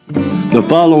The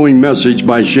following message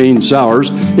by Shane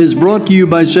Sowers is brought to you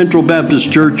by Central Baptist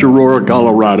Church, Aurora,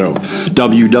 Colorado.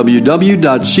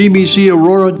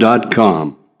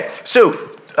 www.cbcaurora.com. So,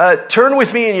 turn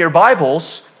with me in your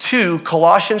Bibles to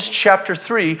Colossians chapter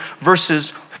 3,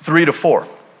 verses 3 to 4.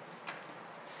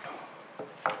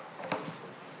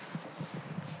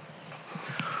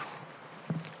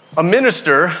 A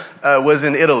minister was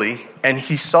in Italy, and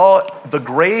he saw the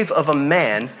grave of a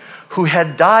man who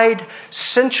had died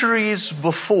centuries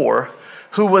before,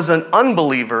 who was an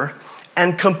unbeliever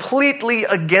and completely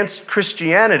against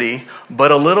Christianity,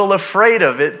 but a little afraid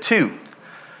of it too.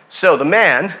 So the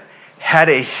man had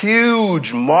a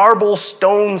huge marble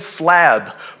stone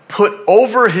slab put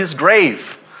over his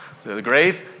grave. So the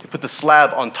grave, you put the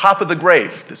slab on top of the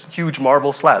grave, this huge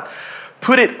marble slab.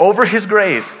 Put it over his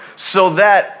grave so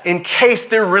that in case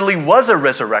there really was a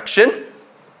resurrection,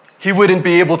 he wouldn't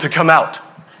be able to come out.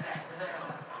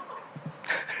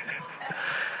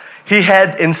 He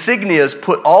had insignias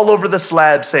put all over the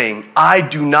slab saying, "I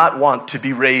do not want to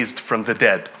be raised from the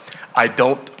dead. I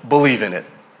don't believe in it."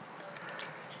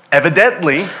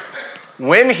 Evidently,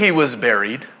 when he was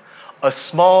buried, a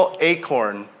small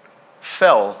acorn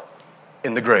fell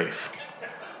in the grave.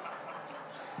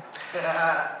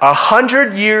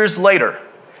 100 years later,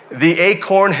 the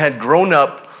acorn had grown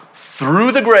up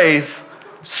through the grave,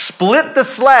 split the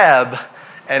slab,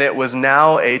 and it was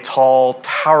now a tall,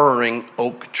 towering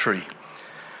oak tree.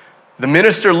 The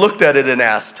minister looked at it and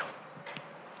asked,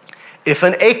 if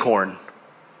an acorn,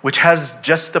 which has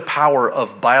just the power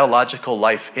of biological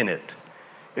life in it,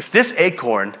 if this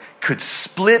acorn could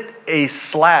split a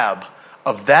slab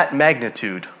of that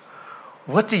magnitude,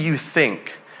 what do you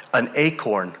think an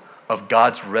acorn of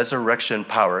God's resurrection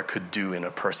power could do in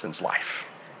a person's life?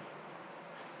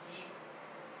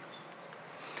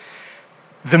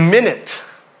 The minute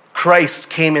Christ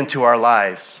came into our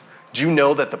lives, do you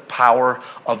know that the power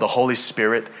of the Holy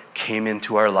Spirit came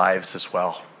into our lives as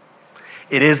well?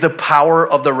 It is the power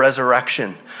of the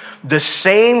resurrection. The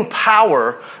same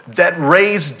power that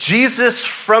raised Jesus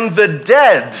from the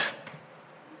dead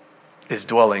is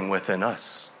dwelling within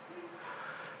us.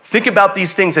 Think about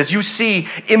these things as you see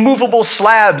immovable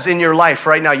slabs in your life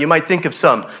right now. You might think of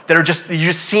some that are just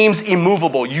seems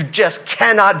immovable. You just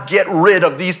cannot get rid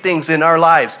of these things in our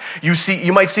lives.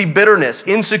 You might see bitterness,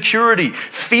 insecurity,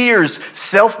 fears,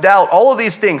 self-doubt, all of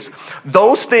these things.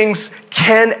 Those things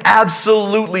can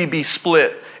absolutely be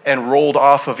split and rolled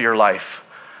off of your life.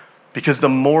 Because the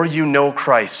more you know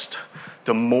Christ,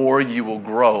 the more you will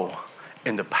grow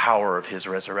in the power of his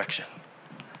resurrection.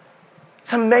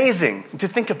 It's amazing to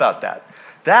think about that.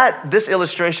 This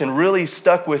illustration really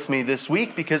stuck with me this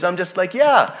week because I'm just like,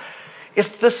 yeah,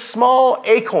 if the small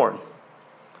acorn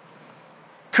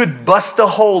could bust a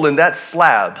hole in that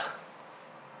slab,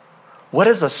 what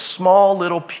is a small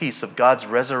little piece of God's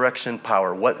resurrection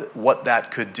power, what that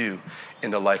could do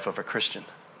in the life of a Christian?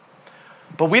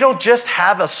 But we don't just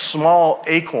have a small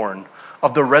acorn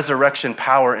of the resurrection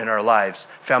power in our lives.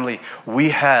 Family,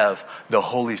 we have the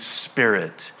Holy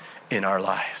Spirit in our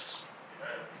lives.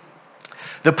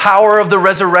 The power of the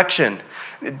resurrection.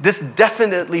 This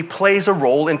definitely plays a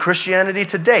role in Christianity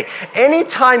today.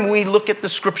 Anytime we look at the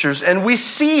scriptures and we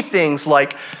see things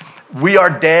like we are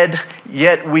dead,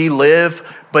 yet we live,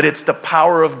 but it's the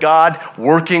power of God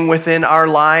working within our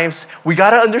lives, we got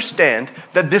to understand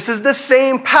that this is the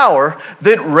same power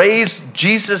that raised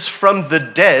Jesus from the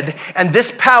dead, and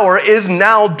this power is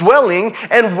now dwelling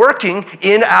and working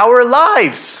in our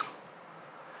lives.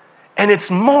 And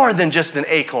it's more than just an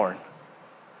acorn.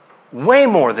 Way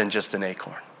more than just an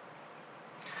acorn.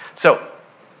 So,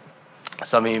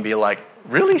 some of you be like,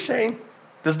 really, Shane?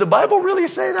 Does the Bible really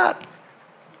say that?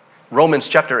 Romans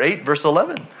chapter 8, verse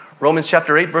 11. Romans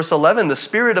chapter 8, verse 11. The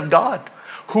Spirit of God,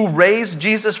 who raised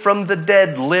Jesus from the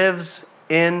dead, lives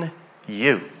in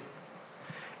you.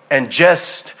 And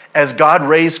just as God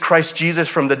raised Christ Jesus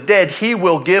from the dead, he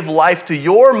will give life to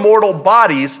your mortal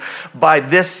bodies by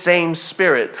this same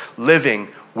Spirit living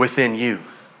within you.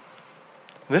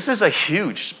 This is a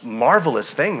huge,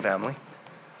 marvelous thing, family.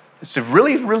 It's to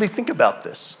really, really think about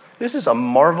this. This is a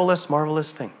marvelous,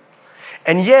 marvelous thing.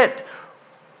 And yet,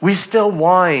 we still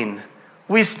whine,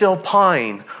 we still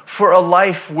pine for a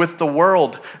life with the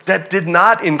world that did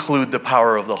not include the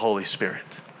power of the Holy Spirit.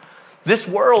 This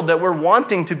world that we're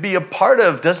wanting to be a part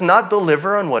of does not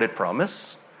deliver on what it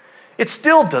promised. It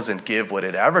still doesn't give what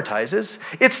it advertises.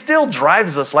 It still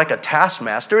drives us like a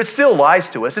taskmaster. It still lies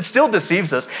to us. It still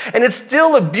deceives us. And it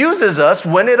still abuses us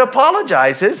when it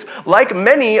apologizes. Like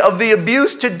many of the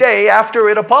abuse today, after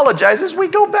it apologizes, we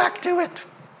go back to it.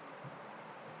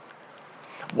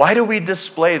 Why do we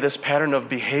display this pattern of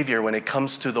behavior when it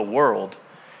comes to the world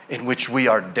in which we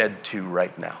are dead to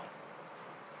right now?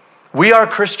 We are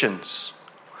Christians.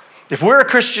 If we're a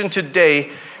Christian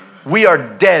today, we are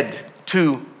dead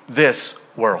to this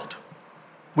world.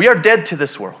 We are dead to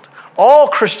this world. All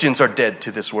Christians are dead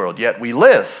to this world, yet we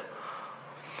live.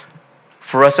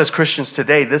 For us as Christians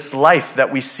today, this life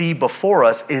that we see before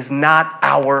us is not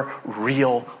our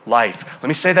real life. Let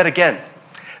me say that again.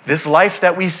 This life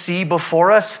that we see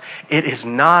before us, it is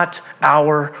not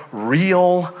our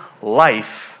real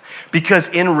life. Because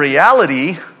in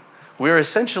reality, we're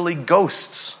essentially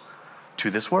ghosts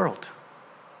to this world.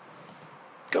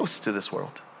 Ghosts to this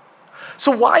world.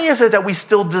 So why is it that we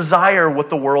still desire what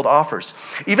the world offers?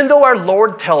 Even though our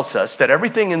Lord tells us that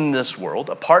everything in this world,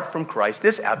 apart from Christ,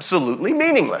 is absolutely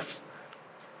meaningless.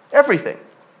 Everything,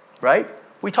 right?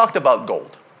 We talked about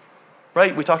gold,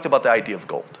 right? We talked about the idea of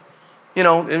gold. You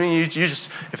know, I mean, you just,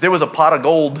 if there was a pot of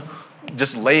gold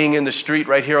just laying in the street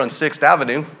right here on 6th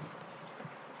Avenue,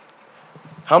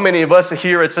 how many of us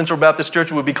here at Central Baptist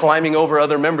Church would be climbing over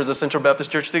other members of Central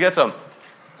Baptist Church to get some?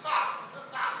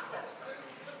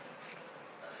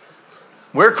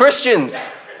 We're Christians,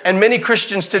 and many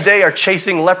Christians today are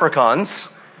chasing leprechauns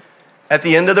at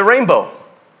the end of the rainbow.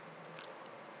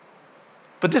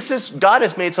 But God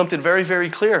has made something very, very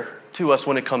clear to us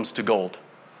when it comes to gold.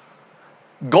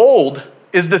 Gold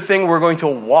is the thing we're going to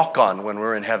walk on when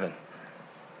we're in heaven.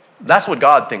 That's what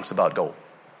God thinks about gold.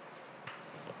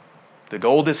 The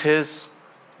gold is His,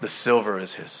 the silver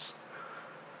is His.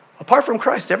 Apart from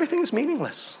Christ, everything is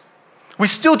meaningless. We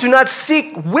still do not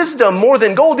seek wisdom more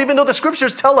than gold, even though the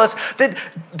Scriptures tell us that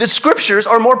the Scriptures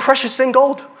are more precious than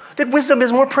gold, that wisdom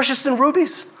is more precious than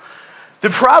rubies. The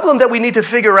problem that we need to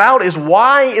figure out is,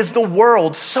 why is the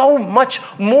world so much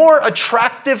more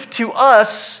attractive to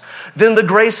us than the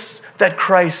grace that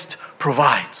Christ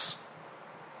provides?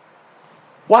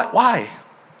 Why?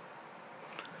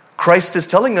 Christ is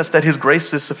telling us that His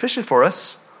grace is sufficient for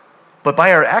us, but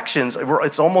by our actions,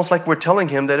 it's almost like we're telling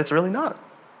Him that it's really not.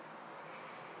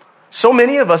 So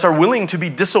many of us are willing to be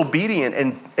disobedient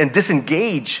and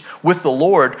disengage with the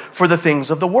Lord for the things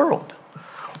of the world.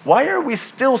 Why are we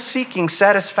still seeking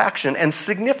satisfaction and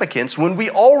significance when we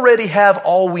already have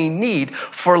all we need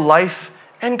for life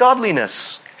and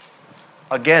godliness?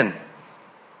 Again,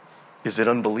 is it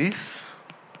unbelief?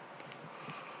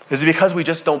 Is it because we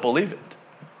just don't believe it?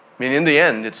 I mean, in the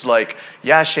end, it's like,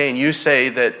 yeah, Shane, you say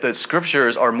that the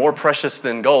Scriptures are more precious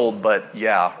than gold, but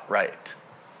yeah, right.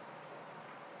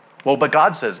 Well, but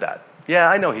God says that. Yeah,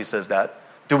 I know He says that.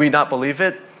 Do we not believe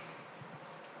it?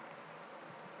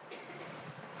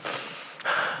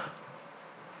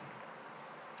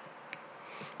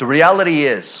 The reality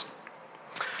is,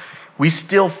 we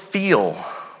still feel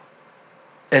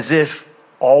as if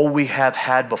all we have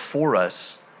had before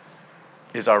us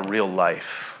is our real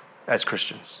life as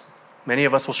Christians. Many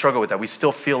of us will struggle with that. We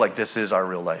still feel like this is our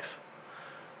real life.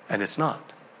 And it's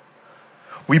not.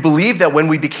 We believe that when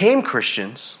we became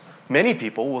Christians, many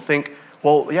people will think,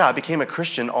 well, yeah, I became a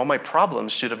Christian, all my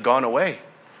problems should have gone away.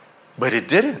 But it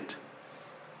didn't.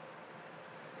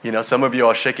 You know, some of you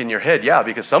are shaking your head. Yeah,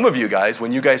 because some of you guys,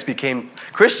 when you guys became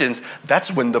Christians,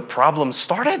 that's when the problems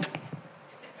started.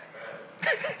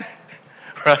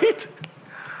 Right?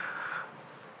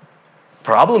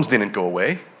 Problems didn't go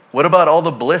away. What about all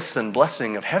the bliss and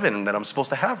blessing of heaven that I'm supposed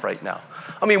to have right now?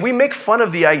 I mean, we make fun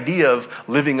of the idea of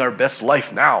living our best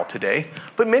life now today,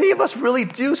 but many of us really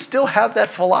do still have that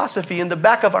philosophy in the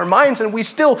back of our minds, and we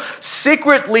still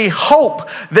secretly hope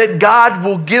that God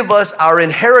will give us our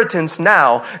inheritance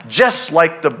now, just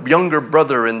like the younger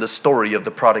brother in the story of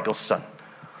the prodigal son.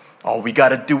 All we got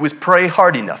to do is pray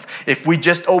hard enough. If we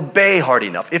just obey hard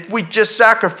enough, if we just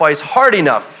sacrifice hard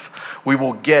enough, we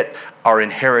will get our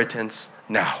inheritance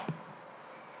now.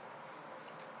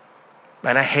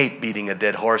 And I hate beating a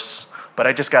dead horse, but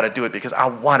I just got to do it because I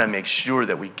want to make sure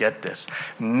that we get this.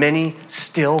 Many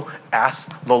still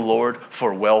ask the Lord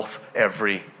for wealth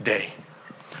every day.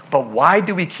 But why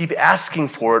do we keep asking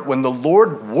for it when the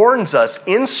Lord warns us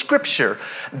in Scripture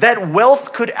that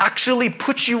wealth could actually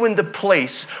put you in the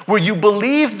place where you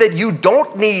believe that you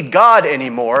don't need God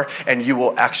anymore and you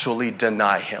will actually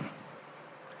deny Him?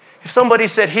 If somebody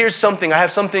said, here's something, I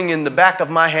have something in the back of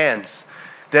my hands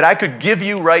that I could give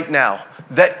you right now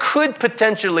that could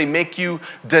potentially make you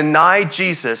deny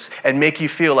Jesus and make you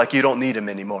feel like you don't need Him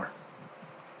anymore,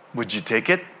 would you take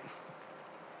it?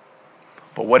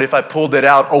 But what if I pulled it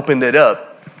out, opened it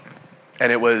up,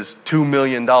 and it was $2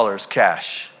 million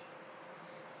cash?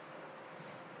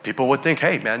 People would think,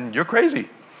 hey, man, you're crazy.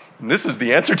 And this is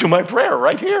the answer to my prayer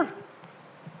right here.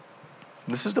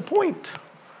 And this is the point.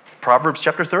 Proverbs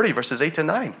chapter 30, verses 8 to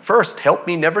 9. First, help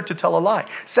me never to tell a lie.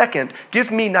 Second,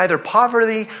 give me neither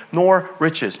poverty nor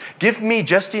riches. Give me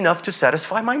just enough to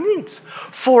satisfy my needs.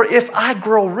 For if I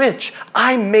grow rich,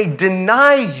 I may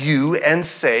deny you and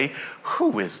say,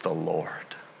 who is the Lord?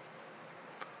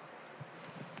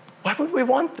 Why would we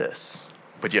want this?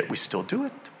 But yet we still do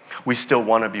it. We still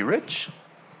want to be rich.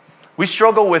 We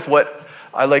struggle with what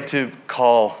I like to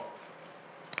call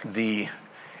the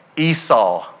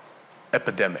Esau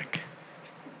epidemic.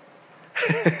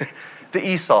 The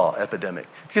Esau epidemic.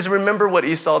 Because remember what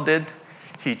Esau did?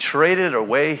 He traded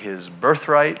away his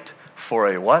birthright for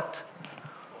a what?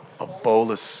 A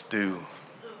bowl of stew.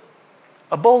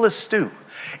 A bowl of stew.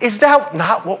 Is that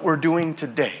not what we're doing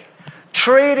today?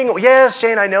 Trading, yes,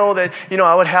 Shane, I know that,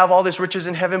 I would have all this riches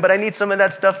in heaven, but I need some of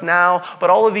that stuff now. But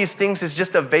all of these things is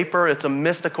just a vapor. It's a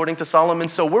mist, according to Solomon.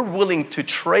 So we're willing to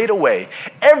trade away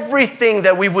everything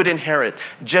that we would inherit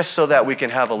just so that we can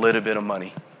have a little bit of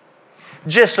money.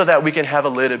 Just so that we can have a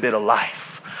little bit of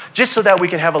life. Just so that we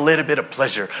can have a little bit of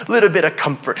pleasure, a little bit of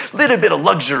comfort, a little bit of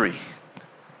luxury,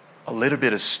 a little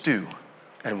bit of stew,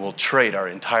 and we'll trade our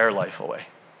entire life away.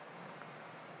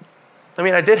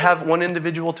 I did have one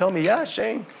individual tell me, yeah,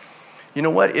 Shane, you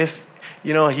know what, if,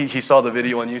 he saw the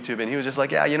video on YouTube and he was just like,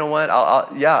 yeah, you know what,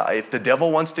 if the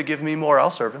devil wants to give me more,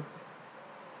 I'll serve him.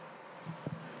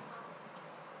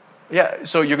 Yeah,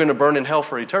 so you're going to burn in hell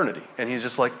for eternity. And he's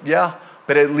just like, yeah,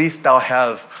 but at least I'll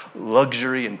have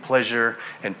luxury and pleasure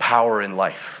and power in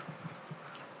life.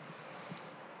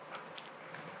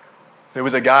 There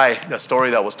was a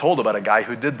story that was told about a guy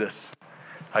who did this.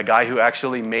 A guy who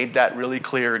actually made that really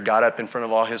clear, got up in front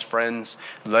of all his friends,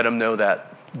 let them know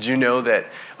that. Did you know that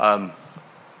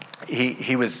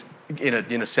he was,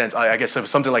 in a sense, I guess it was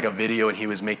something like a video, and he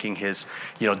was making his,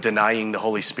 denying the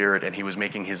Holy Spirit, and he was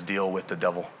making his deal with the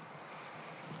devil.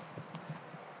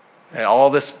 And all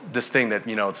this thing that,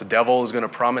 it's the devil is going to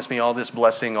promise me all this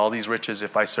blessing, all these riches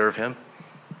if I serve him.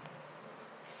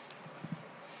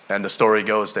 And the story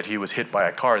goes that he was hit by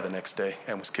a car the next day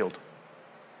and was killed.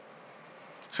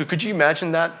 So could you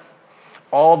imagine that?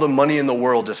 All the money in the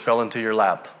world just fell into your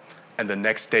lap, and the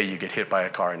next day you get hit by a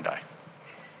car and die.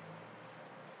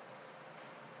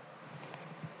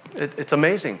 It's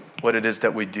amazing what it is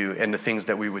that we do and the things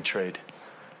that we would trade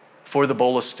for the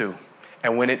bowl of stew.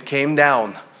 And when it came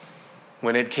down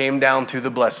to the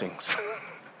blessings,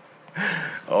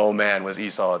 oh man, was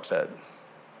Esau upset.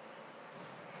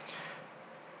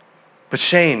 But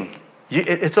Shane,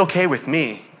 it's okay with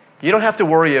me. You don't have to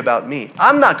worry about me.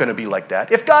 I'm not going to be like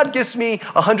that. If God gives me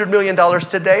 $100 million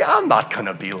today, I'm not going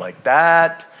to be like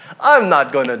that. I'm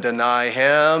not going to deny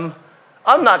him.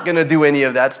 I'm not going to do any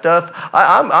of that stuff.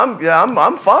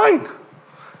 I'm fine.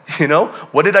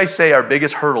 What did I say our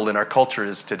biggest hurdle in our culture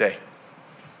is today?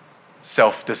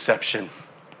 Self-deception.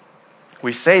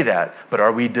 We say that, but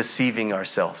are we deceiving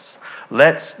ourselves?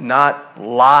 Let's not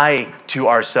lie to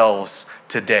ourselves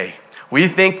today. We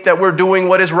think that we're doing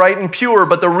what is right and pure,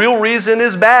 but the real reason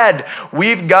is bad.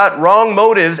 We've got wrong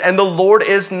motives, and the Lord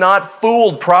is not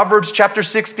fooled. Proverbs chapter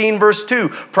 16, verse 2.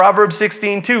 Proverbs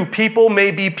 16:2. People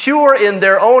may be pure in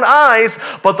their own eyes,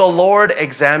 but the Lord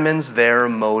examines their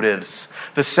motives.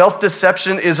 The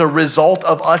self-deception is a result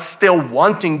of us still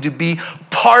wanting to be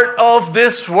part of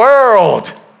this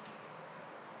world.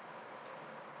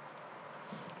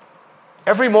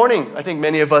 Every morning, I think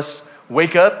many of us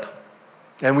wake up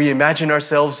and we imagine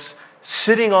ourselves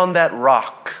sitting on that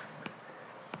rock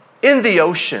in the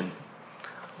ocean,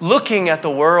 looking at the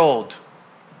world,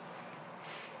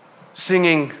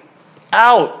 singing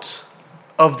out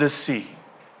of the sea.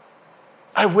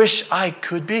 I wish I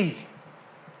could be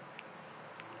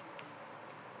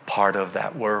part of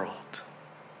that world.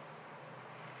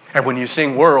 And when you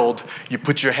sing world, you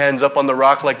put your hands up on the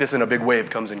rock like this and a big wave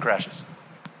comes and crashes.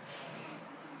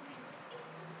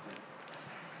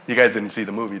 You guys didn't see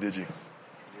the movie, did you?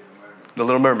 The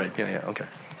Little Mermaid. Yeah, okay.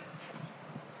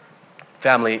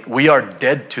 Family, we are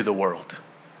dead to the world,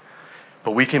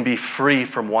 but we can be free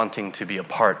from wanting to be a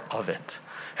part of it.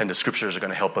 And the scriptures are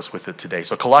going to help us with it today.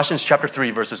 So Colossians chapter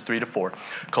 3, verses 3 to 4.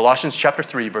 Colossians chapter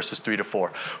 3, verses 3 to 4.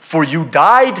 For you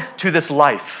died to this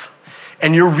life,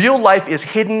 and your real life is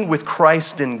hidden with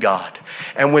Christ in God.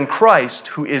 And when Christ,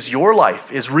 who is your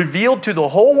life, is revealed to the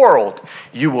whole world,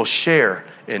 you will share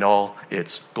in all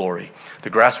its glory. The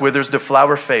grass withers, the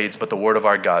flower fades, but the word of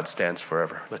our God stands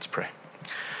forever. Let's pray.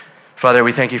 Father,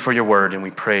 we thank you for your word, and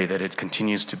we pray that it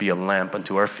continues to be a lamp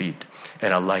unto our feet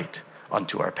and a light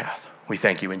unto our path. We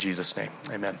thank you in Jesus' name.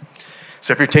 Amen.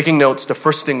 So if you're taking notes, the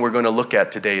first thing we're going to look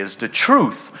at today is the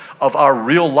truth of our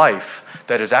real life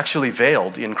that is actually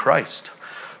veiled in Christ.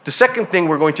 The second thing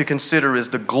we're going to consider is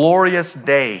the glorious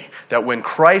day that when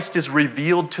Christ is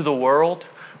revealed to the world,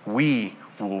 we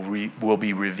will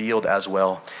be revealed as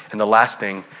well. And the last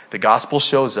thing, the gospel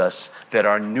shows us that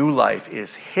our new life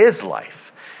is his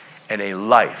life and a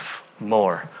life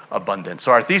more abundant.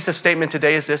 So our thesis statement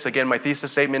today is this. Again, my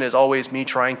thesis statement is always me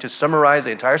trying to summarize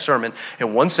the entire sermon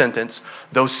in one sentence.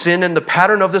 Though sin and the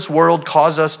pattern of this world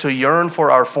cause us to yearn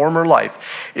for our former life,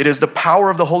 it is the power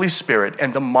of the Holy Spirit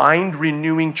and the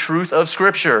mind-renewing truth of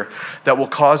Scripture that will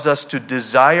cause us to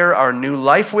desire our new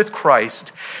life with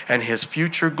Christ and his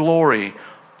future glory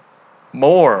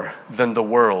more than the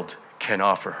world can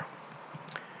offer.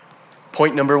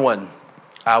 Point number one,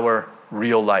 our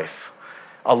real life.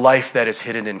 A life that is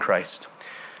hidden in Christ.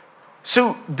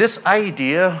 So this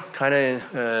idea, kind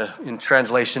of in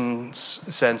translation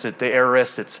sense, the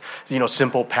aorist, it's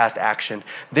simple past action.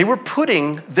 They were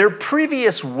putting their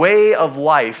previous way of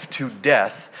life to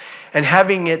death and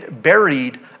having it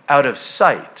buried out of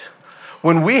sight.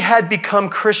 When we had become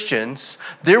Christians,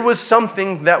 there was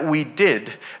something that we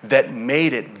did that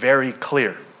made it very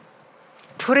clear.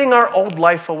 Putting our old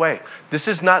life away. This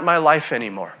is not my life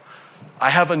anymore. I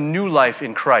have a new life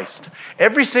in Christ.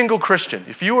 Every single Christian,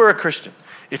 if you are a Christian,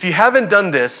 if you haven't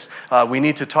done this, we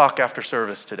need to talk after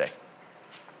service today.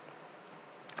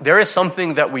 There is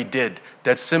something that we did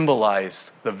that symbolized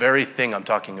the very thing I'm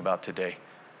talking about today.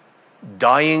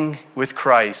 Dying with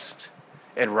Christ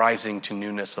and rising to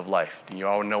newness of life. Do you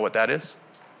all know what that is?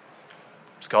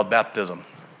 It's called baptism.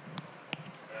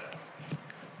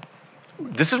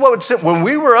 This is what when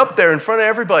we were up there in front of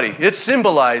everybody, it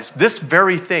symbolized this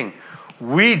very thing.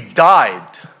 We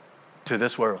died to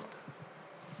this world.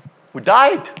 We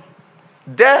died.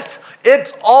 Death,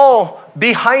 it's all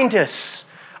behind us.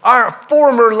 Our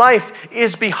former life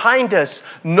is behind us,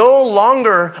 no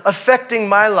longer affecting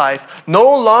my life,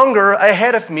 no longer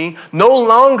ahead of me, no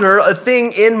longer a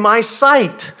thing in my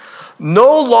sight,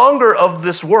 no longer of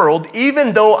this world,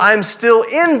 even though I'm still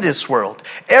in this world.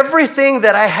 Everything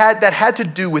that I had that had to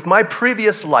do with my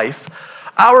previous life,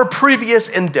 our previous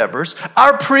endeavors,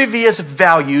 our previous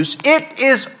values, it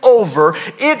is over,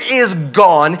 it is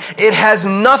gone, it has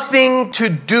nothing to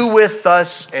do with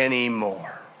us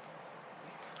anymore.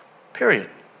 Period.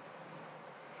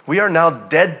 We are now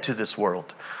dead to this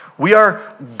world. We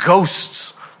are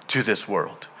ghosts to this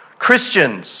world.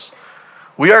 Christians,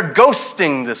 we are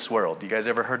ghosting this world. You guys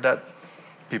ever heard that?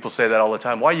 People say that all the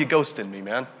time. Why are you ghosting me,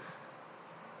 man?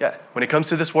 Yeah, when it comes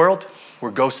to this world,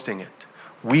 we're ghosting it.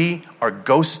 We are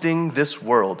ghosting this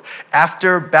world.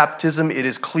 After baptism, it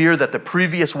is clear that the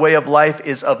previous way of life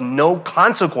is of no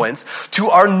consequence to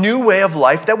our new way of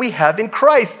life that we have in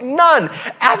Christ. None.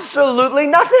 Absolutely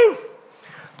nothing.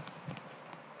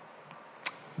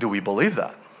 Do we believe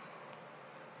that?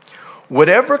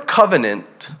 Whatever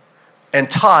covenant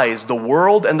and ties the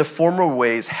world and the former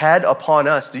ways had upon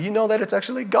us, do you know that it's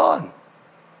actually gone?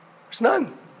 There's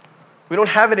none. We don't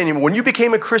have it anymore. When you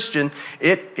became a Christian,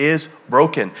 it is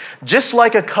broken. Just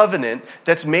like a covenant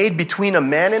that's made between a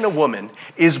man and a woman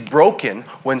is broken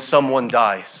when someone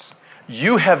dies.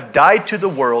 You have died to the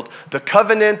world. The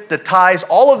covenant, the ties,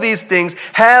 all of these things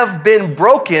have been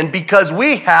broken because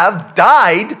we have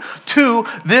died to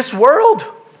this world.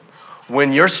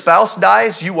 When your spouse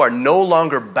dies, you are no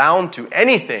longer bound to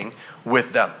anything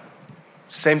with them.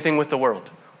 Same thing with the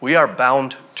world. We are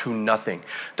bound to nothing.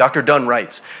 Dr. Dunn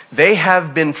writes, they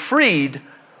have been freed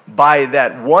by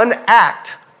that one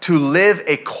act to live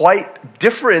a quite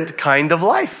different kind of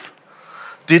life,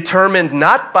 determined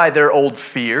not by their old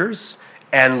fears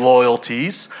and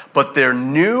loyalties, but their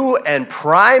new and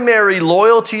primary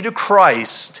loyalty to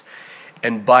Christ,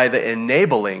 and by the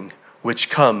enabling which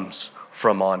comes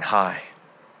from on high.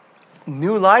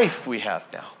 New life we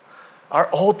have now.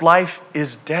 Our old life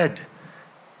is dead.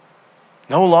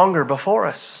 No longer before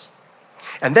us.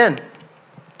 And then,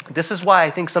 this is why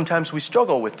I think sometimes we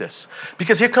struggle with this.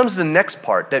 Because here comes the next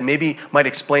part that maybe might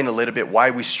explain a little bit why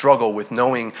we struggle with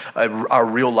knowing our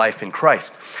real life in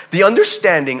Christ. The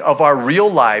understanding of our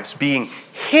real lives being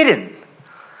hidden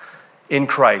in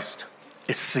Christ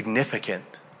is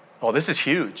significant. Oh, this is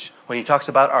huge. When he talks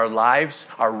about our lives,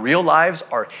 our real lives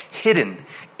are hidden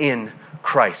in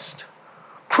Christ.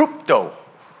 Crypto,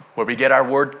 where we get our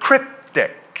word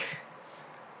cryptic.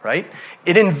 Right?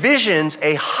 It envisions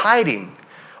a hiding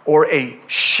or a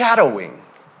shadowing.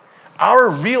 Our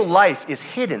real life is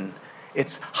hidden.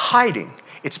 It's hiding.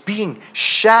 It's being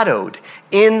shadowed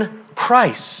in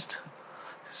Christ.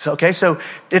 So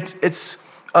it's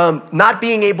not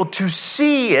being able to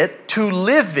see it, to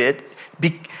live it,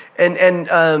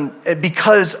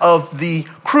 because of the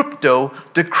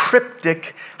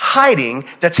cryptic hiding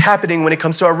that's happening when it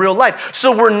comes to our real life.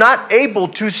 So we're not able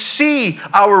to see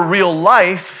our real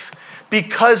life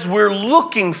because we're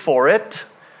looking for it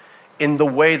in the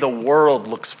way the world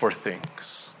looks for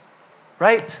things.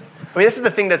 Right? I mean, this is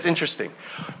the thing that's interesting.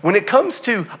 When it comes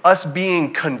to us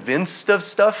being convinced of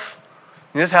stuff,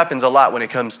 and this happens a lot when it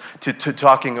comes to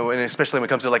talking, and especially when it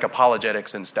comes to like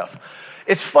apologetics and stuff.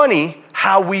 It's funny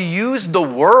how we use the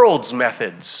world's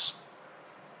methods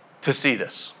to see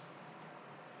this.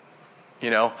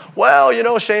 Shane,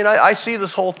 I see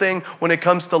this whole thing when it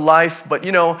comes to life, but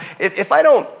if I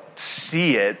don't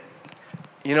see it,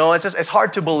 it's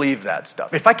hard to believe that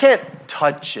stuff. If I can't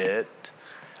touch it,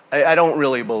 I don't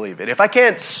really believe it. If I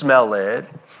can't smell it,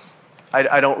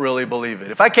 I don't really believe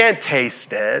it. If I can't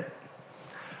taste it,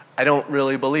 I don't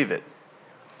really believe it.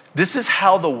 This is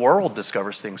how the world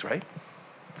discovers things, right?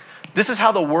 This is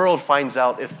how the world finds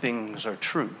out if things are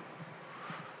true.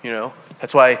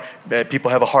 That's why people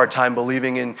have a hard time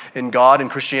believing in God and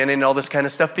Christianity and all this kind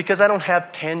of stuff, because I don't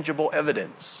have tangible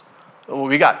evidence.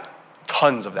 We got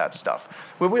tons of that stuff.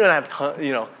 We don't have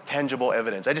tangible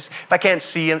evidence. If I can't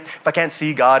see Him, if I can't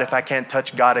see God, if I can't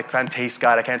touch God, if I can't taste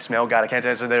God, I can't smell God, I can't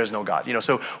taste, there's no God.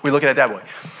 So we look at it that way.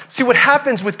 See, what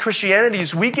happens with Christianity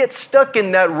is we get stuck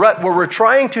in that rut where we're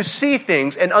trying to see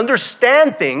things and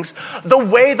understand things the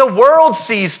way the world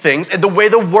sees things and the way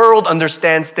the world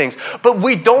understands things. But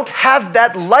we don't have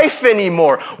that life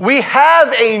anymore. We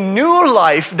have a new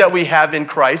life that we have in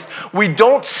Christ. We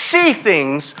don't see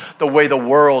things the way the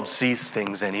world sees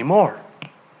things anymore.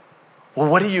 Well,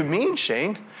 what do you mean,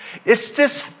 Shane? It's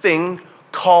this thing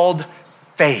called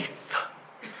faith.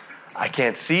 I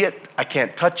can't see it. I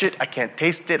can't touch it. I can't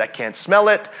taste it. I can't smell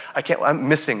it. I'm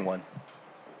missing one.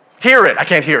 Hear it. I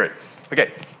can't hear it.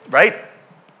 Okay, right?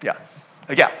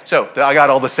 Yeah. So I got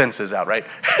all the senses out, right?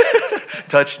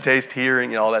 Touch, taste,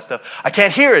 hearing, all that stuff. I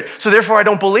can't hear it, so therefore I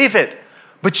don't believe it.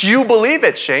 But you believe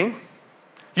it, Shane.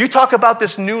 You talk about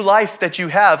this new life that you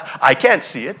have. I can't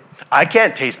see it. I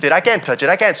can't taste it. I can't touch it.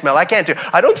 I can't smell it.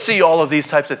 I don't see all of these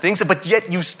types of things, but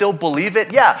yet you still believe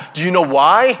it? Yeah. Do you know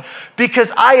why?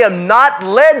 Because I am not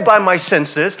led by my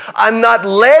senses. I'm not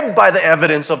led by the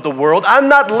evidence of the world. I'm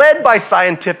not led by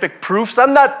scientific proofs.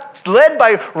 I'm not led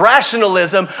by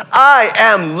rationalism. I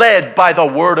am led by the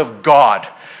Word of God.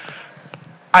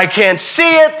 I can't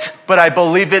see it, but I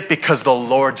believe it because the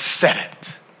Lord said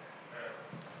it.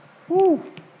 Woo,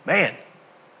 man.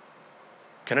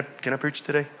 Can I preach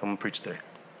today? I'm going to preach today.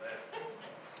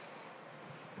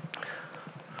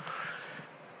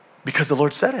 Because the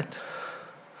Lord said it.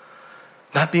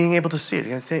 Not being able to see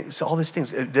it. All these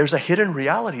things. There's a hidden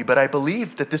reality, but I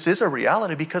believe that this is a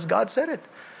reality because God said it.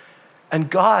 And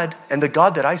God, and the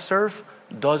God that I serve,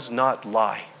 does not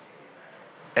lie.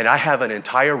 And I have an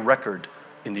entire record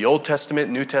in the Old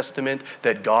Testament, New Testament,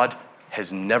 that God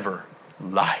has never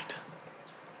lied.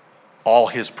 All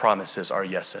His promises are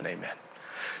yes and amen.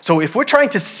 So if we're trying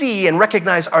to see and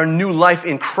recognize our new life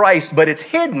in Christ, but it's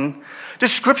hidden, the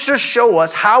Scriptures show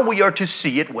us how we are to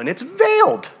see it when it's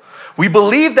veiled. We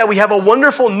believe that we have a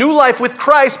wonderful new life with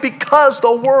Christ because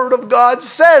the Word of God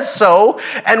says so,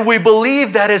 and we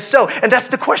believe that is so. And that's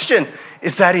the question,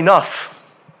 is that enough?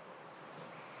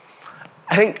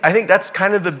 I think that's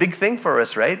kind of the big thing for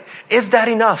us, right? Is that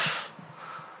enough?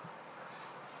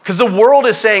 Because the world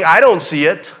is saying, I don't see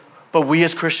it, but we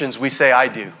as Christians, we say, I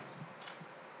do.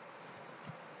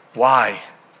 Why?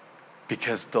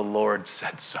 Because the Lord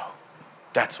said so.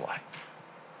 That's why.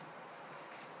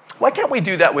 Why can't we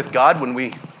do that with God when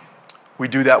we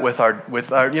do that with our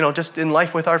just in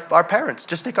life with our parents?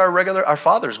 Just take our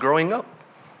fathers growing up.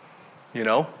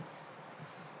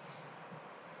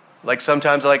 Like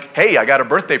sometimes hey, I got a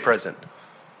birthday present.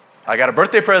 I got a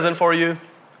birthday present for you.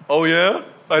 Oh yeah?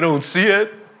 I don't see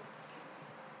it.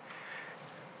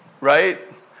 Right?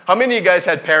 How many of you guys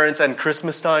had parents at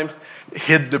Christmas time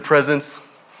hid the presents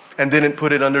and didn't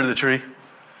put it under the tree?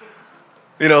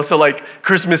 So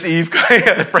Christmas Eve,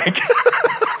 Frank.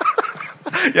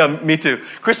 Yeah, me too.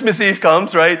 Christmas Eve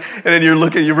comes, right? And then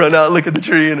you run out, look at the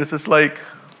tree, and it's just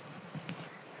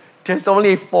there's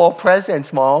only 4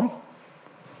 presents, Mom.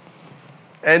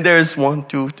 And there's 1,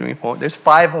 2, 3, 4. There's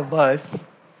 5 of us.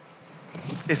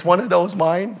 Is one of those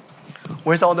mine?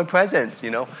 Where's all the presents?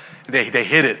 They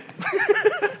hid it.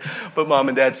 But Mom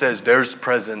and Dad says, there's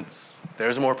presents.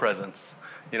 There's more presents.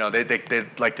 They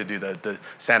like to do the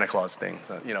Santa Claus thing,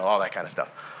 so, all that kind of stuff.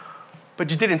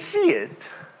 But you didn't see it,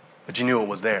 but you knew it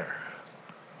was there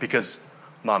because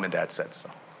Mom and Dad said so.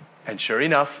 And sure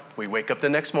enough, we wake up the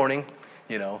next morning,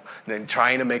 and then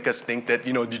trying to make us think that,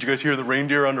 did you guys hear the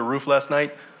reindeer on the roof last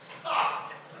night?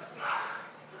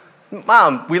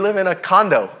 Mom, we live in a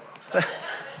condo.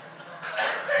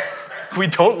 We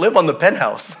don't live on the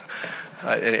penthouse.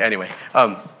 Anyway,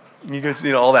 you guys,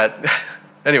 all that.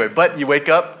 Anyway, but you wake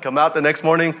up, come out the next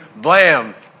morning,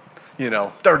 blam,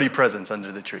 30 presents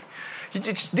under the tree. You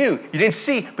just knew. You didn't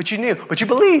see, but you knew, but you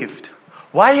believed.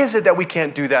 Why is it that we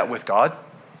can't do that with God?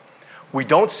 We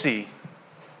don't see,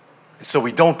 so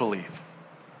we don't believe.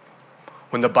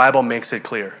 When the Bible makes it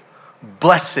clear,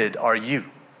 blessed are you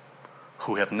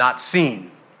who have not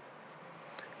seen,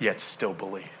 yet still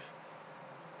believe.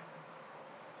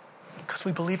 Because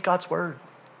we believe God's word.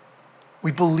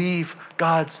 We believe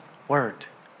God's word.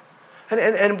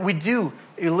 And we do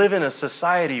live in a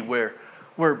society where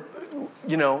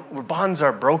bonds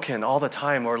are broken all the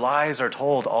time, or lies are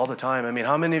told all the time. I mean,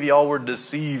 how many of y'all were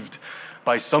deceived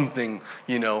by something,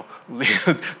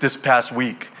 this past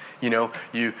week?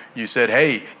 You said,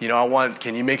 hey,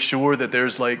 can you make sure that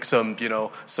there's like some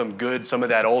of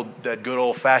that good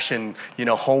old fashioned,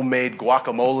 homemade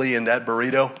guacamole in that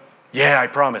burrito? Yeah, I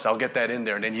promise, I'll get that in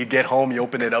there. And then you get home, you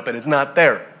open it up, and it's not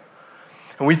there.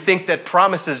 And we think that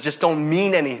promises just don't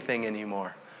mean anything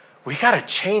anymore. We got to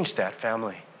change that,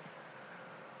 family.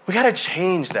 We got to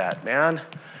change that, man.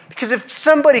 Because if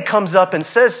somebody comes up and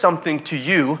says something to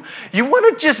you, you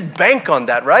want to just bank on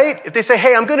that, right? If they say,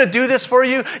 hey, I'm going to do this for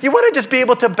you, you want to just be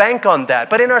able to bank on that.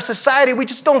 But in our society, we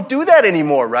just don't do that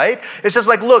anymore, right? It's just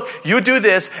like, look, you do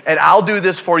this, and I'll do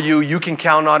this for you. You can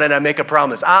count on it, and I make a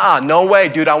promise. No way,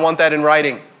 dude, I want that in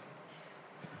writing.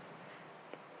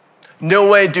 No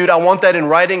way, dude, I want that in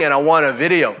writing, and I want a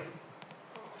video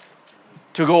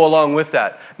to go along with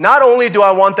that. Not only do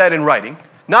I want that in writing,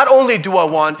 not only do I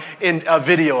want in a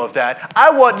video of that, I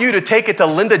want you to take it to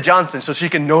Linda Johnson so she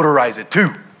can notarize it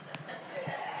too.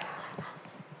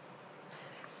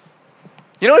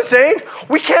 You know what I'm saying?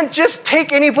 We can't just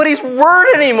take anybody's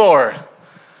word anymore.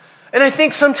 And I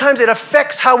think sometimes it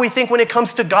affects how we think when it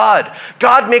comes to God.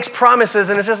 God makes promises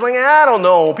and it's just like, I don't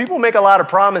know. People make a lot of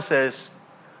promises.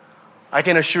 I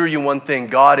can assure you one thing,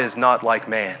 God is not like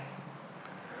man.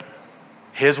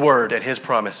 His word and his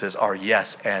promises are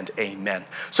yes and amen.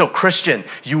 So Christian,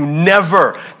 you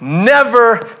never,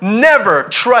 never, never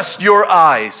trust your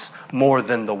eyes more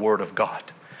than the word of God.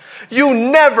 You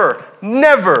never,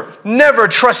 never, never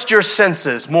trust your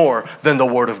senses more than the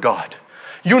word of God.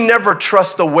 You never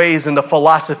trust the ways and the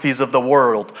philosophies of the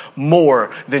world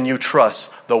more than you trust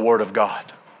the word of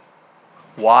God.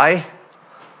 Why?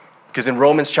 Because in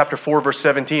Romans chapter 4, verse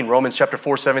 17,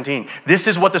 this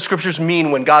is what the scriptures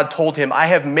mean when God told him, I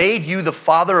have made you the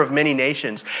father of many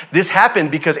nations. This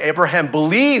happened because Abraham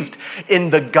believed in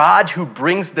the God who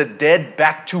brings the dead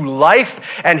back to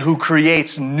life and who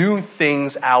creates new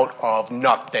things out of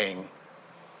nothing.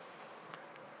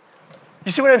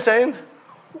 You see what I'm saying?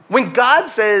 When God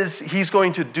says he's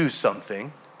going to do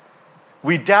something,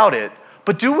 we doubt it.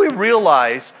 But do we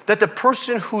realize that the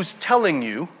person who's telling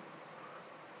you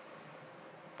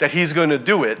that he's going to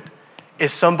do it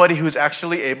is somebody who's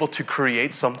actually able to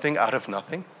create something out of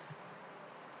nothing?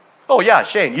 Oh yeah,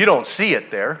 Shane, you don't see it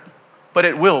there, but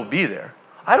it will be there.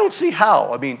 I don't see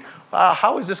how. I mean,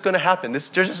 how is this going to happen?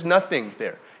 There's just nothing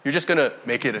there. You're just going to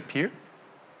make it appear?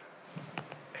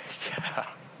 Yeah.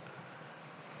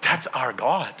 That's our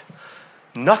God.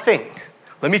 Nothing.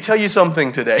 Let me tell you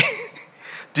something today.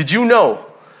 Did you know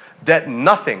that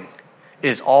nothing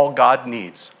is all God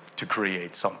needs to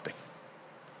create something?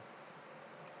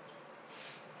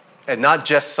 And not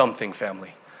just something,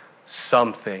 family.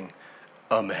 Something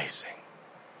amazing.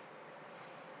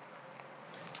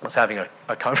 I was having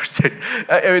a conversation.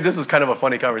 I mean, this is kind of a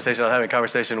funny conversation. I was having a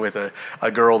conversation with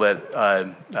a girl that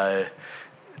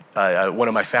one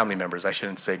of my family members. I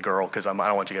shouldn't say girl because I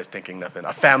don't want you guys thinking nothing.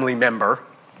 A family member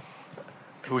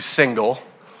who's single,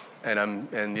 and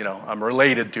I'm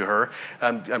related to her.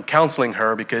 I'm counseling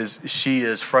her because she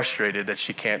is frustrated that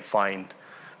she can't find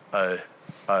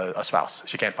a spouse.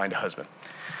 She can't find a husband.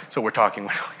 So we're talking,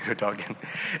 and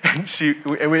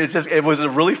it was a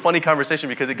really funny conversation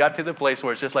because it got to the place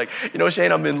where it's just like,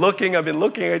 Shane, I've been looking,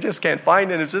 I just can't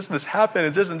find it. It's just this happened,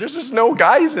 and there's just no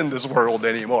guys in this world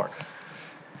anymore.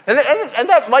 And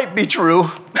that might be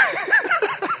true.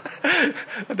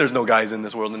 There's no guys in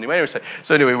this world anymore. So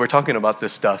anyway, we're talking about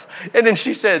this stuff. And then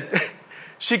she said,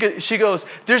 she goes,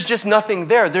 there's just nothing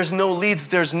there. There's no leads.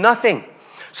 There's nothing.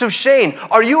 So Shane,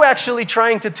 are you actually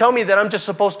trying to tell me that I'm just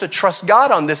supposed to trust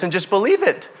God on this and just believe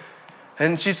it?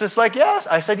 And she's just like, yes.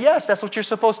 I said, yes, that's what you're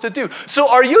supposed to do. So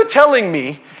are you telling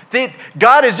me that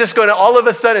God is just going to all of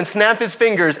a sudden snap his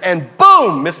fingers and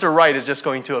boom, Mr. Right is just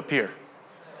going to appear?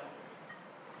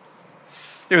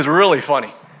 It was really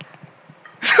funny.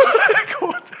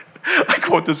 I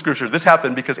quote the scripture. This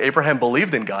happened because Abraham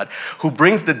believed in God, who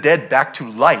brings the dead back to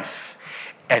life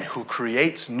and who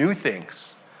creates new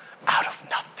things out of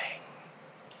nothing.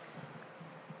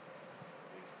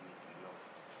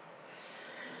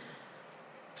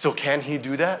 So can he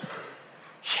do that?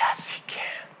 Yes, he can.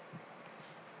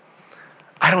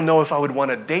 I don't know if I would want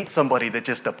to date somebody that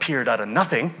just appeared out of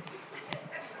nothing.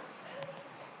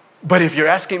 But if you're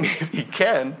asking me if he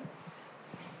can,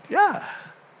 yeah.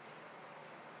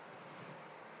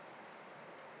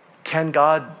 Can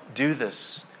God do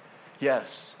this?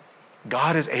 Yes.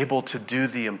 God is able to do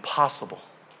the impossible.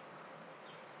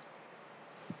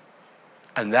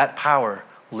 And that power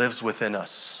lives within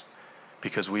us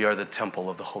because we are the temple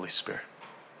of the Holy Spirit.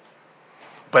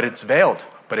 But it's veiled,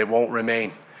 but it won't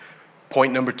remain.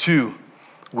 Point number 2,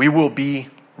 we will be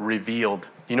revealed.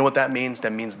 You know what that means?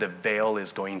 That means the veil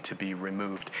is going to be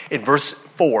removed. In verse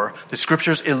 4, the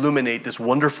scriptures illuminate this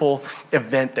wonderful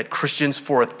event that Christians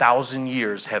for 1,000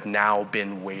 years have now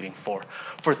been waiting for.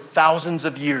 For thousands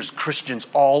of years, Christians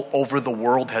all over the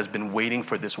world has been waiting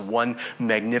for this one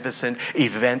magnificent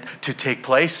event to take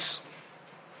place.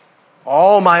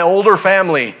 All my older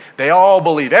family, they all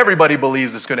believe, everybody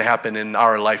believes it's going to happen in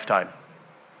our lifetime.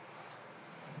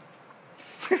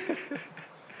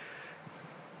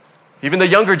 Even the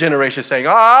younger generation is saying,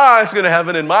 it's going to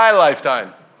happen in my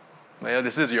lifetime. Well,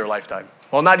 this is your lifetime.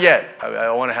 Well, not yet.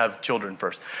 I want to have children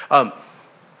first. What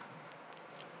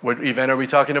event are we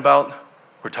talking about?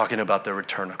 We're talking about the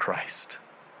return of Christ.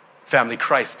 Family,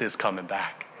 Christ is coming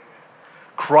back.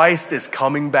 Christ is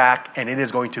coming back, and it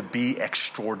is going to be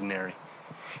extraordinary.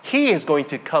 He is going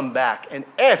to come back, and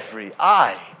every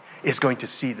eye is going to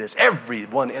see this.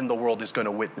 Everyone in the world is going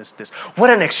to witness this.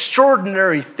 What an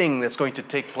extraordinary thing that's going to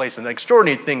take place, an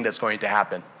extraordinary thing that's going to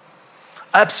happen.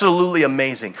 Absolutely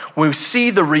amazing. When we see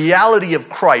the reality of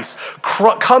Christ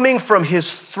coming from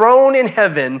his throne in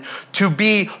heaven to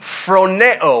be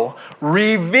phroneo,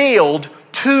 revealed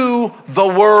to the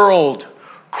world.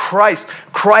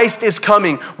 Christ is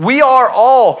coming. We are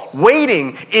all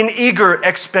waiting in eager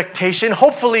expectation.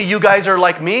 Hopefully you guys are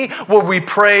like me, where we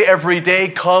pray every day,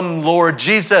 come Lord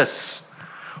Jesus.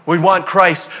 We want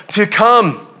Christ to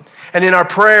come. And in our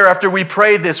prayer, after we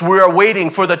pray this, we are waiting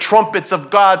for the trumpets of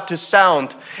God to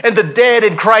sound. And the dead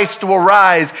in Christ will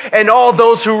rise. And all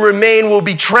those who remain will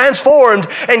be transformed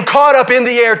and caught up in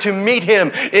the air to meet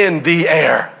him in the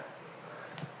air.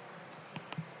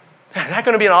 Is that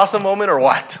going to be an awesome moment or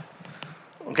what?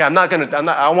 Okay,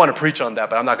 I want to preach on that,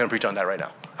 but I'm not going to preach on that right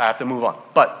now. I have to move on.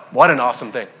 But what an awesome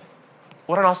thing.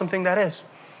 What an awesome thing that is.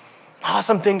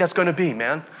 Awesome thing that's going to be,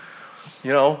 man.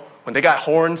 You know, when they got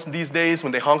horns these days,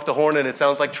 when they honk the horn and it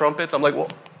sounds like trumpets, I'm like,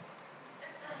 well.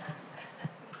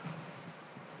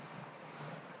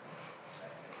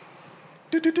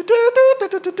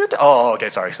 Oh, okay,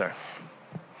 sorry.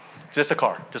 Just a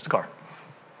car.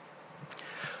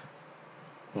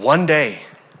 One day,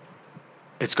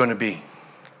 it's going to be.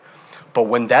 But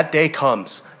when that day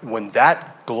comes, when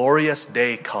that glorious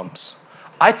day comes,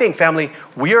 I think, family,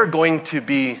 we are going to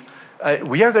be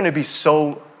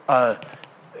so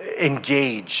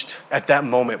engaged at that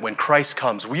moment when Christ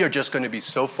comes. We are just going to be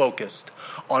so focused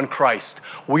on Christ.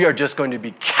 We are just going to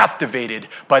be captivated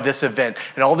by this event.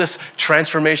 And all this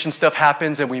transformation stuff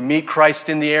happens and we meet Christ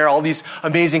in the air, all these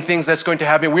amazing things that's going to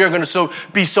happen. We are going to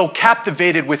be so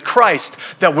captivated with Christ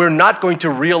that we're not going to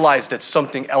realize that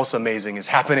something else amazing is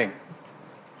happening.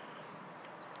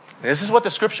 This is what the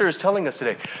scripture is telling us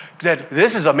today. That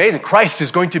this is amazing. Christ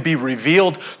is going to be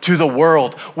revealed to the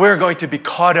world. We're going to be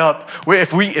caught up.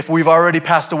 If we've already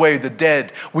passed away, the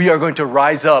dead, we are going to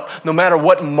rise up. No matter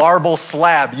what marble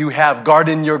slab you have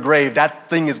guarded in your grave, that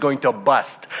thing is going to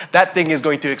bust. That thing is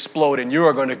going to explode, and you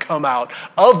are going to come out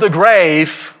of the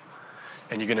grave,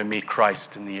 and you're going to meet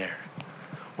Christ in the air.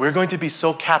 We're going to be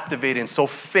so captivated and so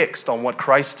fixed on what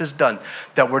Christ has done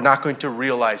that we're not going to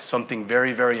realize something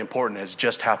very, very important has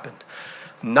just happened.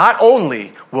 Not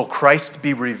only will Christ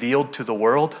be revealed to the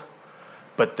world,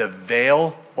 but the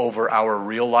veil over our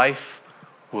real life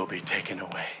will be taken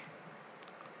away.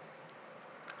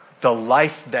 The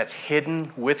life that's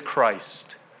hidden with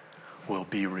Christ will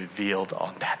be revealed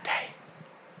on that day.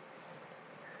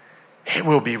 It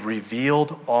will be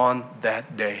revealed on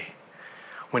that day.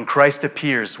 When Christ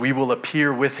appears, we will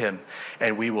appear with him,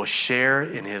 and we will share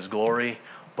in his glory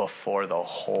before the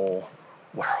whole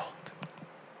world.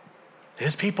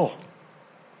 His people.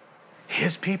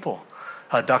 His people.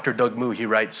 Dr. Doug Moo, he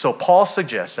writes, so Paul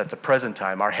suggests at the present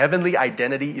time, our heavenly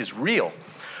identity is real,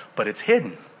 but it's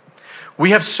hidden.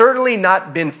 We have certainly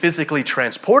not been physically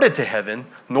transported to heaven,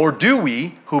 nor do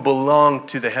we who belong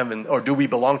to the heaven, or do we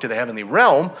belong to the heavenly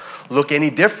realm, look any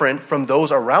different from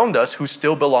those around us who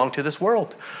still belong to this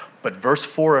world. But verse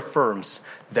 4 affirms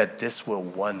that this will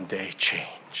one day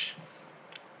change.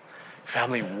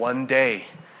 Family, one day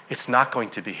it's not going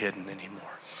to be hidden anymore.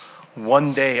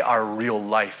 One day our real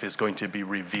life is going to be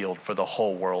revealed for the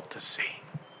whole world to see.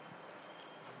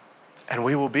 And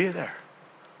we will be there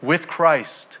with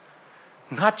Christ,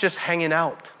 not just hanging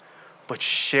out, but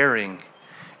sharing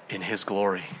in his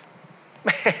glory.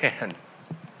 Man.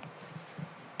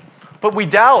 But we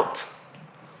doubt.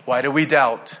 Why do we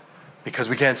doubt? Because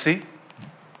we can't see?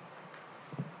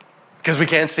 Because we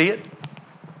can't see it?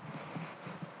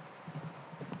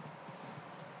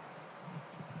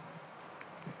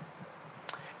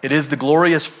 It is the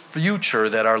glorious future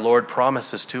that our Lord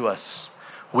promises to us.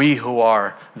 We who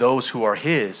are those who are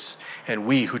his, and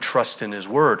we who trust in his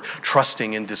word,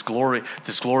 trusting in this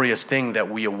glorious thing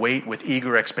that we await with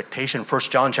eager expectation. 1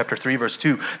 John chapter 3, verse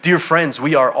 2. Dear friends,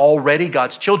 we are already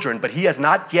God's children, but he has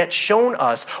not yet shown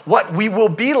us what we will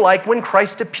be like when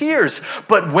Christ appears.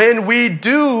 But we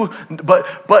do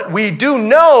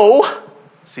know,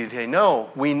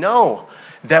 we know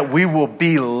that we will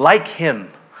be like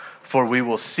him, for we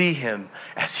will see him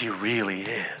as he really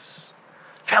is.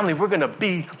 Family, we're going to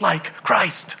be like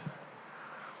Christ.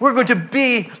 We're going to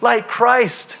be like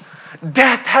Christ.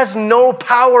 Death has no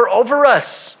power over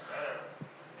us.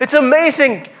 It's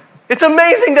amazing. It's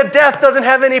amazing that death doesn't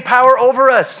have any power over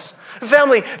us.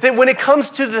 Family, that when it comes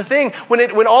to the thing,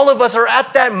 when all of us are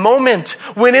at that moment,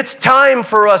 when it's time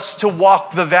for us to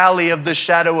walk the valley of the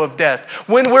shadow of death,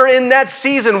 when we're in that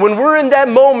season, when we're in that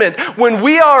moment, when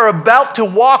we are about to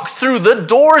walk through the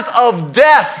doors of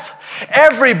death,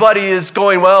 everybody is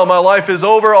going, well, my life is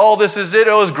over. All this is it.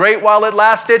 It was great while it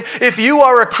lasted. If you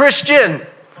are a Christian,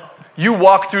 you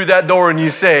walk through that door and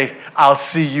you say, I'll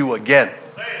see you again.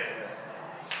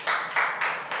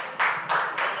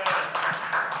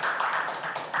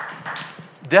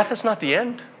 Death is not the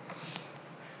end.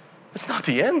 It's not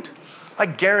the end. I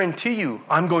guarantee you,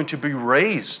 I'm going to be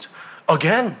raised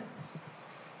again.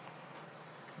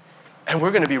 And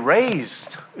we're going to be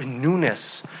raised in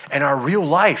newness. And our real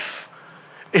life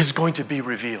is going to be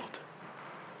revealed.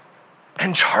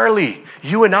 And Charlie,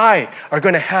 you and I are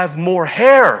going to have more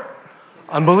hair.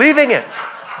 I'm believing it.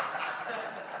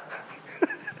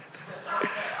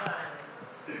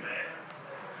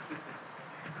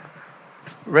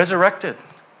 Resurrected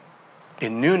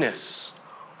in newness,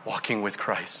 walking with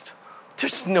Christ.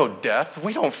 There's no death.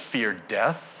 We don't fear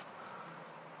death.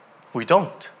 We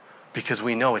don't, because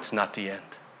we know it's not the end.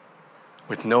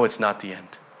 We know it's not the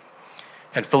end.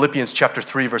 And Philippians chapter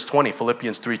 3, verse 20,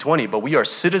 Philippians 3:20, but we are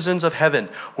citizens of heaven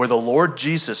where the Lord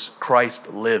Jesus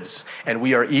Christ lives, and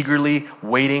we are eagerly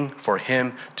waiting for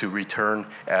him to return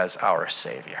as our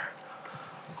Savior.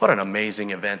 What an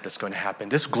amazing event that's going to happen.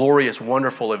 This glorious,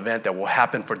 wonderful event that will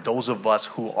happen for those of us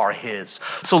who are his.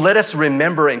 So let us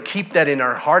remember and keep that in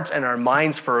our hearts and our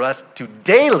minds for us to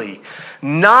daily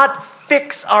not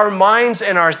fix our minds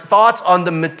and our thoughts on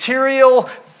the material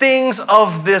things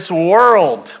of this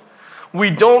world. We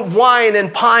don't whine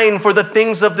and pine for the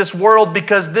things of this world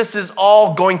because this is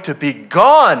all going to be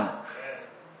gone.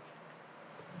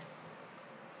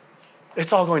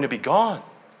 It's all going to be gone.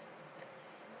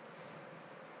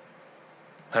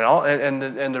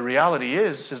 And the reality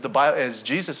is the Bible, as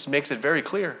Jesus makes it very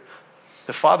clear,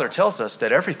 the Father tells us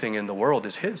that everything in the world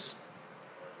is his.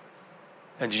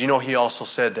 And did you know he also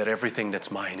said that everything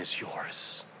that's mine is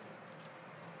yours?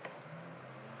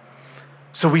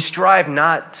 So we strive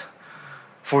not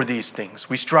for these things.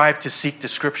 We strive to seek the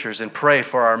scriptures and pray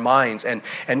for our minds, and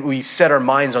we set our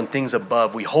minds on things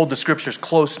above. We hold the scriptures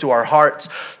close to our hearts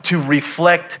to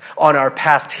reflect on our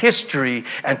past history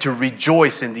and to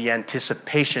rejoice in the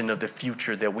anticipation of the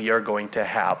future that we are going to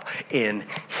have in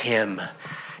him.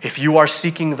 If you are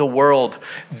seeking the world,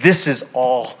 this is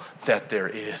all that there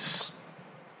is.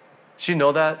 Did you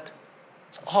know that?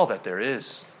 It's all that there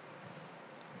is.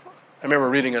 I remember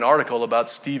reading an article about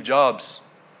Steve Jobs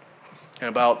and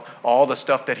about all the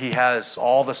stuff that he has,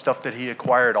 all the stuff that he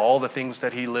acquired, all the things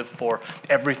that he lived for,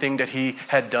 everything that he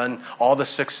had done, all the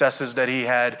successes that he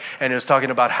had. And it was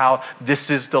talking about how this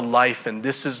is the life and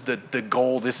this is the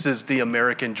goal, this is the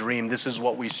American dream, this is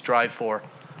what we strive for.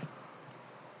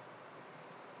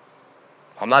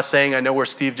 I'm not saying I know where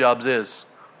Steve Jobs is,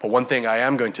 but one thing I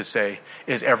am going to say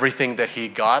is everything that he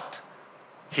got,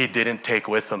 he didn't take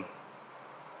with him.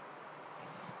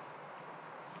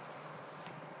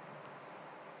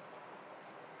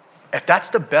 If that's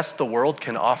the best the world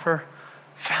can offer,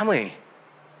 family,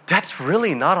 that's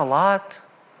really not a lot.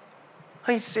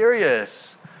 I'm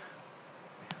serious.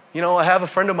 You know, I have a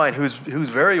friend of mine who's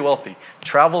very wealthy,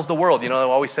 travels the world. You know, I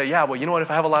always say, yeah, well, you know what?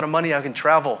 If I have a lot of money, I can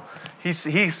travel. He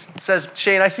says,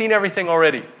 Shane, I've seen everything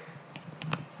already.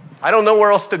 I don't know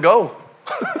where else to go.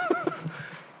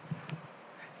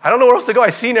 I don't know where else to go.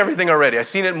 I've seen everything already. I've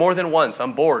seen it more than once.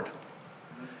 I'm bored.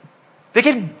 They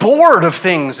get bored of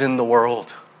things in the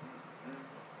world.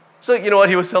 So you know what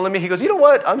he was telling me? He goes, you know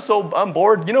what? I'm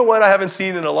bored. You know what I haven't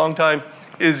seen in a long time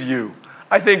is you.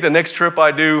 I think the next trip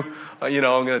I do, I'm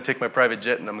going to take my private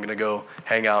jet and I'm going to go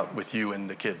hang out with you and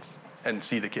the kids and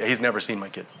see the kids. He's never seen my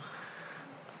kids.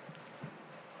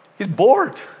 He's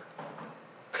bored.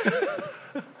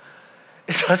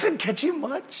 It doesn't get you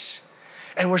much.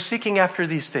 And we're seeking after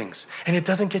these things, and it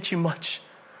doesn't get you much.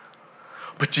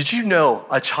 But did you know,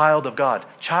 a child of God,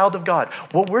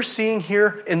 what we're seeing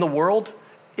here in the world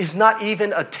is not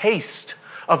even a taste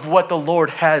of what the Lord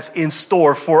has in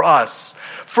store for us.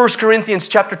 1 Corinthians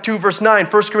chapter 2, verse 9,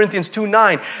 1 Corinthians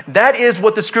 2:9. That is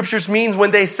what the scriptures means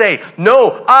when they say,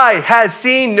 no eye has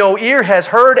seen, no ear has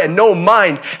heard, and no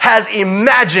mind has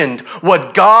imagined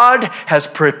what God has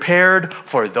prepared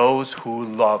for those who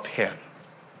love him.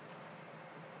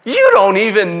 You don't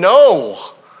even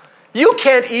know. You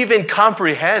can't even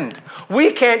comprehend.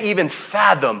 We can't even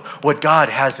fathom what God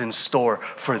has in store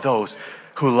for those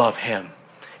who love him.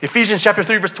 Ephesians chapter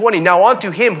 3, verse 20. Now unto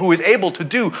him who is able to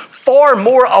do far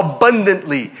more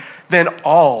abundantly than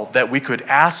all that we could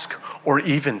ask or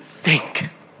even think,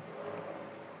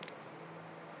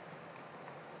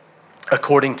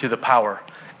 according to the power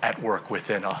at work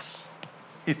within us.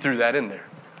 He threw that in there.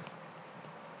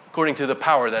 According to the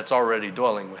power that's already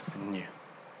dwelling within you.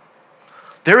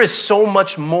 There is so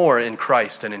much more in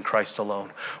Christ and in Christ alone.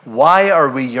 Why are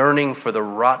we yearning for the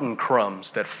rotten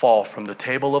crumbs that fall from the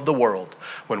table of the world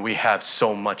when we have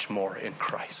so much more in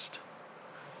Christ?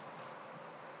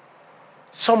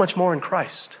 So much more in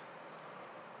Christ.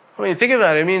 I mean, think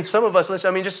about it. I mean, some of us,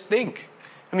 just think.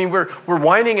 I mean, we're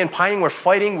whining and pining, we're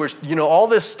fighting, all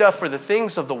this stuff for the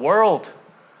things of the world.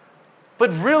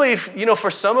 But really, for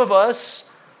some of us,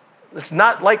 it's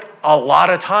not like a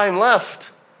lot of time left.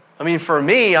 I mean, for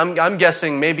me, I'm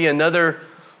guessing maybe another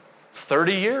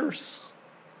 30 years,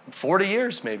 40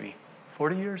 years maybe.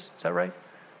 40 years, is that right?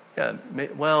 Yeah,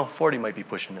 40 might be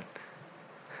pushing it.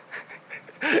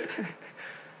 I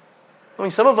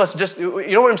mean, some of us just, you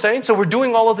know what I'm saying? So we're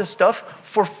doing all of this stuff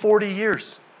for 40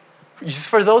 years.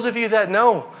 For those of you that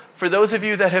know, for those of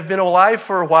you that have been alive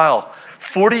for a while,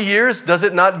 40 years, does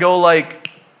it not go like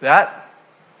that?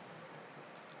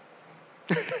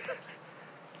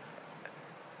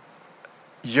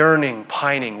 Yearning,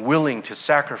 pining, willing to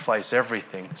sacrifice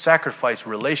everything, sacrifice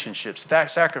relationships,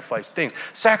 sacrifice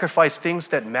things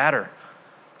that matter,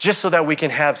 just so that we can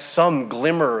have some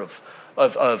glimmer of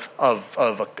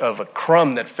a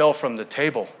crumb that fell from the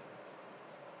table,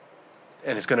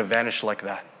 and it's going to vanish like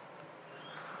that.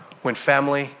 When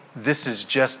family, this is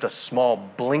just a small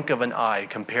blink of an eye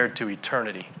compared to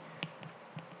eternity.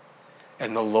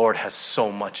 And the Lord has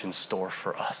so much in store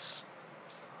for us.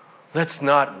 Let's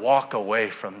not walk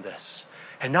away from this.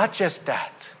 And not just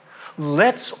that.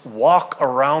 Let's walk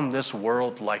around this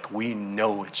world like we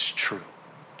know it's true.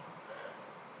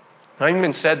 I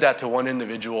even said that to one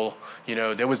individual.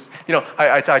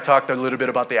 I talked a little bit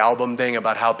about the album thing,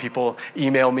 about how people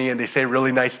email me and they say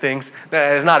really nice things.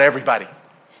 It's not everybody.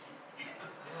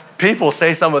 People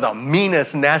say some of the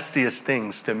meanest, nastiest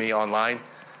things to me online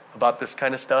about this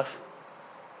kind of stuff.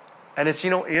 And it's, you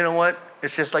know what?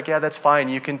 It's just like, yeah, that's fine.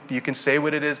 You can say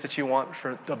what it is that you want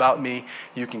about me.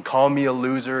 You can call me a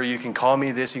loser. You can call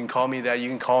me this. You can call me that. You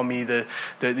can call me the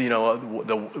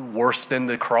worst than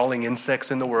the crawling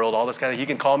insects in the world. All this kind of. You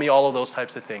can call me all of those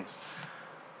types of things.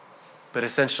 But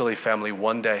essentially, family,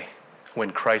 one day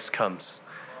when Christ comes,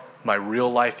 my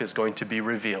real life is going to be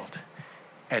revealed,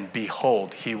 and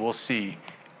behold, he will see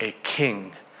a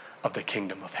king of the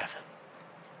kingdom of heaven.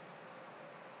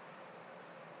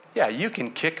 Yeah, you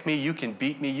can kick me, you can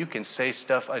beat me, you can say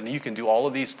stuff, and you can do all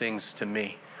of these things to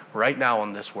me right now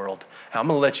in this world. And I'm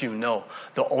going to let you know,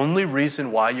 the only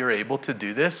reason why you're able to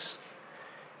do this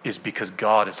is because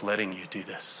God is letting you do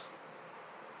this.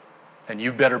 And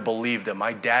you better believe that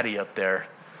my daddy up there,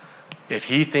 if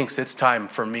he thinks it's time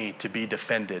for me to be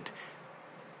defended,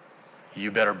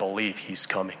 you better believe he's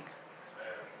coming.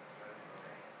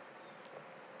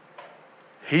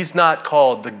 He's not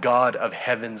called the God of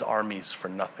heaven's armies for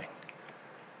nothing.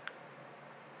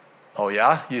 Oh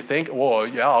yeah? You think? Well,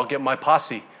 yeah, I'll get my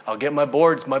posse. I'll get my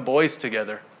boys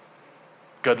together.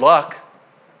 Good luck.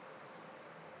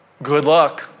 Good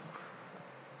luck.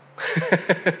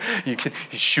 You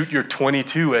shoot your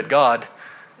 .22 at God.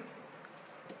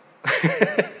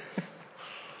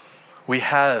 We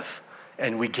have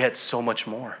and we get so much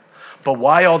more. But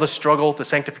why all the struggle, the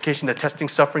sanctification, the testing,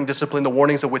 suffering, discipline, the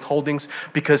warnings, the withholdings?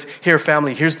 Because here,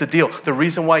 family, here's the deal. The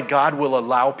reason why God will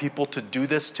allow people to do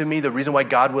this to me, the reason why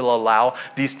God will allow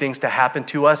these things to happen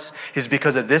to us is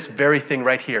because of this very thing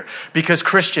right here. Because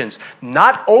Christians,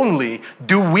 not only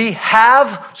do we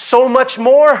have so much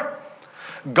more,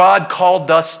 God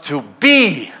called us to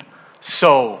be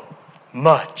so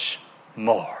much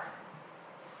more.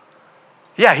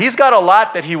 Yeah, He's got a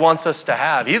lot that He wants us to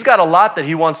have. He's got a lot that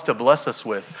He wants to bless us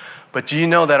with. But do you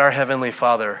know that our Heavenly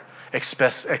Father He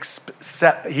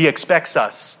expects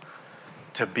us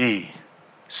to be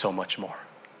so much more?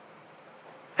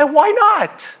 And why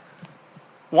not?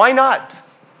 Why not?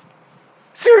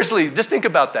 Seriously, just think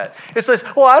about that. It says,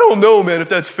 well, I don't know, man, if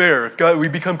that's fair. If we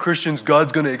become Christians,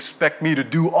 God's going to expect me to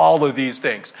do all of these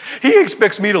things. He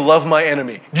expects me to love my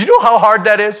enemy. Do you know how hard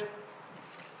that is?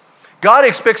 God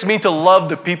expects me to love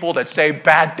the people that say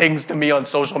bad things to me on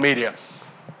social media.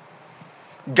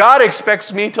 God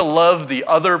expects me to love the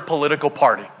other political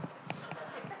party.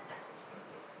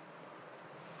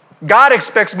 God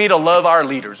expects me to love our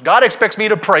leaders. God expects me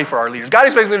to pray for our leaders. God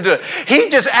expects me to do it. He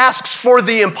just asks for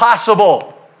the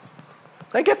impossible.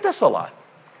 I get this a lot.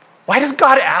 Why does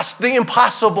God ask the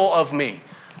impossible of me?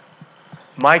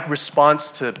 My response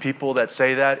to people that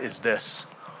say that is this: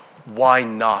 why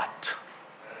not?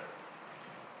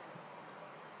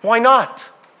 Why not?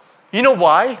 You know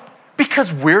why?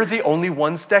 Because we're the only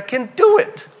ones that can do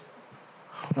it.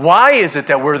 Why is it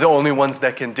that we're the only ones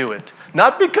that can do it?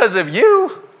 Not because of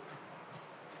you,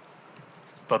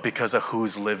 but because of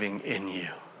who's living in you.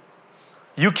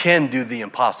 You can do the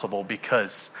impossible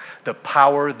because the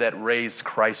power that raised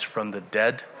Christ from the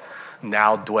dead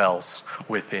now dwells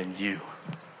within you.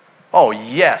 Oh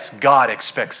yes, God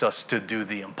expects us to do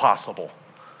the impossible.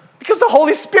 Because the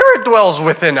Holy Spirit dwells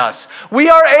within us. We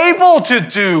are able to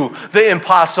do the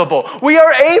impossible. We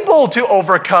are able to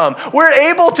overcome. We're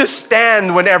able to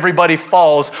stand when everybody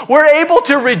falls. We're able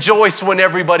to rejoice when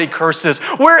everybody curses.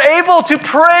 We're able to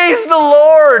praise the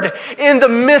Lord in the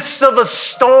midst of a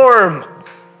storm.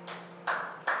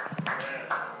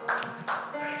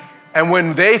 And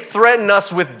when they threaten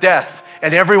us with death,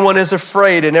 and everyone is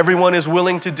afraid, and everyone is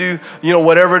willing to do,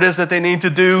 whatever it is that they need to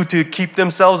do to keep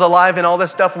themselves alive and all this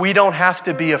stuff, we don't have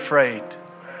to be afraid.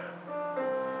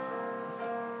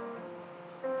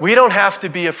 We don't have to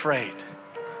be afraid.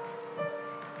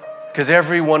 Because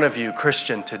every one of you,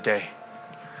 Christian today,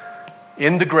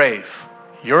 in the grave,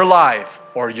 you're alive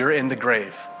or you're in the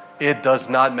grave, it does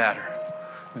not matter.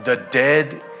 The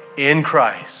dead in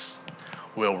Christ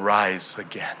will rise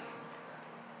again.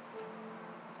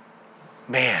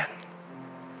 Man,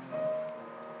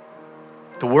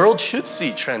 the world should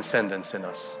see transcendence in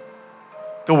us.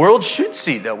 The world should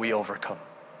see that we overcome.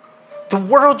 The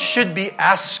world should be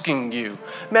asking you,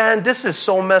 man, this is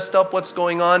so messed up what's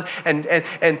going on.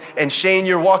 And Shane,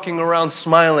 you're walking around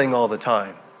smiling all the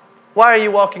time. Why are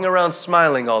you walking around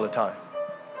smiling all the time?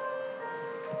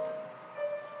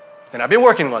 And I've been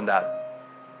working on that.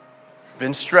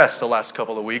 Been stressed the last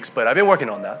couple of weeks, but I've been working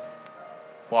on that.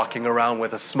 Walking around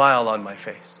with a smile on my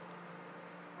face.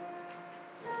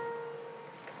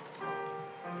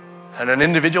 And an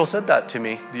individual said that to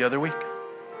me the other week.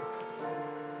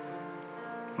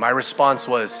 My response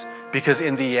was, because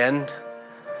in the end,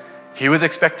 he was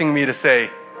expecting me to say,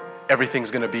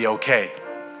 everything's going to be okay.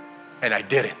 And I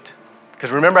didn't.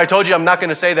 Because remember, I told you I'm not going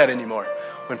to say that anymore.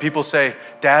 When people say,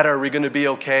 Dad, are we going to be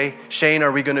okay? Shane,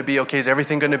 are we going to be okay? Is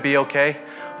everything going to be okay?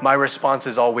 My response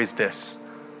is always this: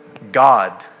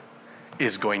 God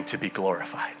is going to be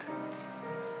glorified.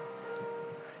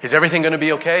 Is everything going to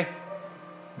be okay?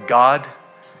 God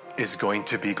is going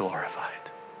to be glorified.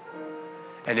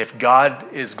 And if God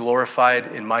is glorified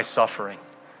in my suffering,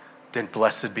 then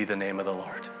blessed be the name of the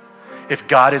Lord. If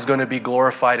God is going to be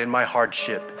glorified in my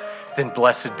hardship, then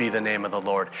blessed be the name of the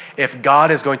Lord. If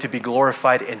God is going to be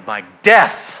glorified in my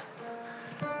death,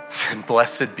 then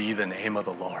blessed be the name of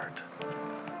the Lord.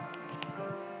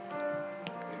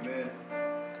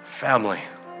 Family,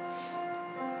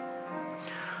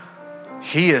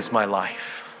 He is my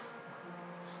life.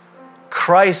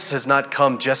 Christ has not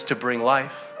come just to bring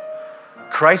life.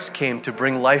 Christ came to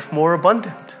bring life more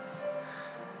abundant.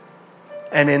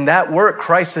 And in that work,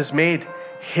 Christ has made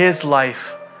His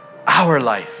life our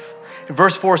life.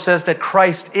 Verse 4 says that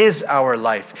Christ is our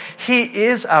life. He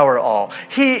is our all.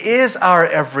 He is our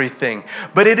everything.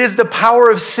 But it is the power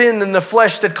of sin in the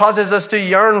flesh that causes us to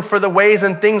yearn for the ways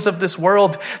and things of this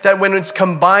world, that when it's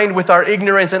combined with our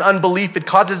ignorance and unbelief, it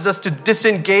causes us to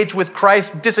disengage with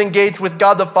Christ, disengage with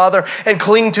God the Father, and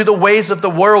cling to the ways of the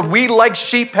world. We, like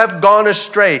sheep, have gone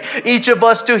astray, each of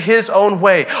us to his own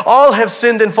way. All have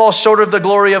sinned and fall short of the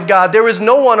glory of God. There is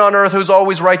no one on earth who's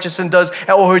always righteous and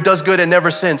who does good and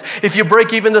never sins. If you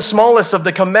break even the smallest of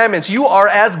the commandments, you are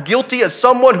as guilty as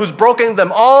someone who's broken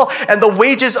them all, and the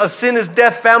wages of sin is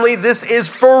death. Family, this is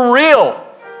for real.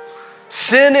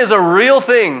 Sin is a real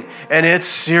thing, and it's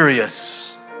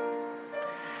serious.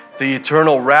 The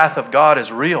eternal wrath of God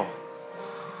is real.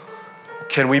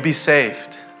 Can we be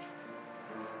saved?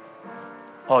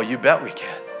 Oh, you bet we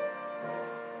can.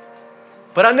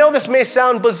 But I know this may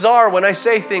sound bizarre when I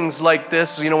say things like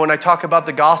this, when I talk about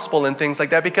the gospel and things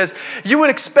like that, because you would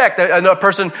expect, a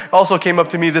person also came up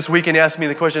to me this week and asked me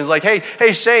the question, like,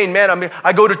 hey Shane, man,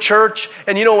 I go to church,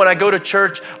 and when I go to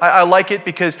church, I like it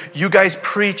because you guys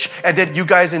preach, and that you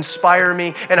guys inspire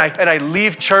me, and I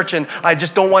leave church and I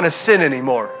just don't want to sin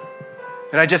anymore.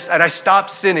 And I stop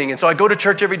sinning. And so I go to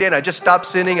church every day and I just stop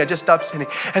sinning. And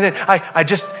then I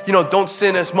just, don't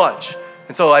sin as much.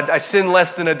 And so I sin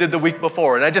less than I did the week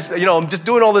before. And I just, I'm just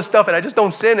doing all this stuff and I just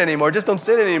don't sin anymore. And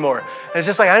it's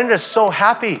just like, I'm just so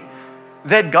happy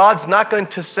that God's not going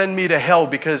to send me to hell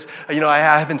because, I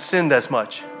haven't sinned as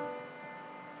much.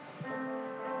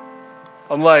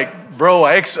 I'm like, bro,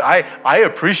 I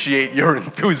appreciate your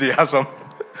enthusiasm.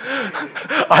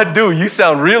 I do. You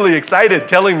sound really excited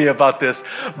telling me about this.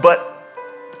 But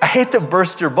I hate to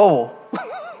burst your bubble.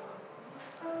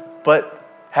 But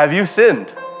have you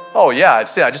sinned? Oh, yeah, I've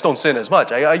sinned. I just don't sin as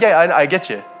much. I get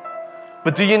you.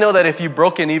 But do you know that if you've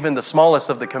broken even the smallest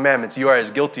of the commandments, you are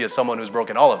as guilty as someone who's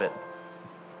broken all of it?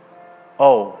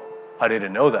 Oh, I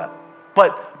didn't know that.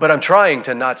 But I'm trying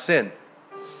to not sin.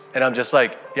 And I'm just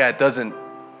like, yeah, it doesn't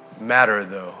matter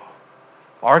though.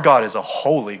 Our God is a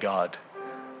holy God.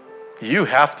 You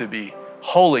have to be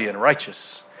holy and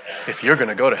righteous if you're going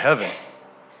to go to heaven.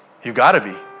 You got to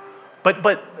be.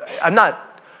 But I'm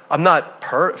not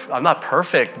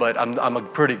perfect, but I'm a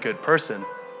pretty good person.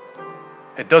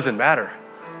 It doesn't matter.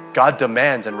 God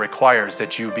demands and requires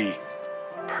that you be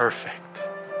perfect.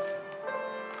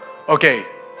 Okay,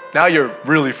 now you're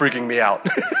really freaking me out.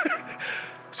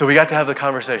 So we got to have the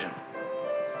conversation.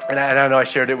 And I know I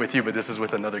shared it with you, but this is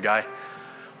with another guy.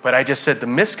 But I just said the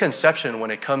misconception when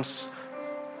it comes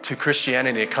to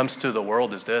Christianity, it comes to the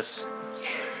world is this.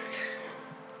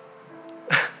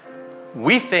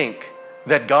 We think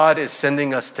that God is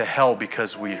sending us to hell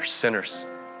because we are sinners.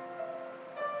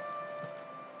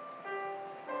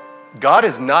 God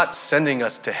is not sending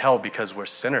us to hell because we're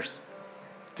sinners.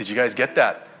 Did you guys get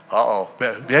that? Uh-oh.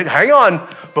 Hang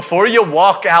on. Before you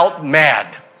walk out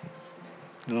mad,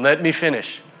 let me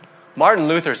finish. Martin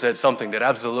Luther said something that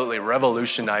absolutely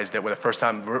revolutionized it the first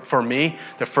time, for me,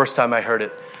 the first time I heard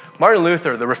it. Martin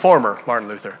Luther, the reformer, Martin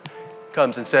Luther,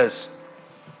 comes and says,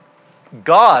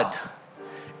 God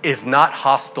is not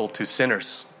hostile to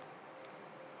sinners.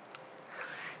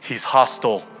 He's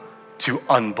hostile to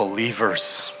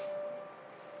unbelievers.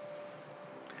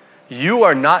 You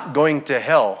are not going to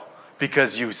hell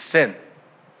because you sin.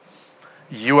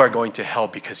 You are going to hell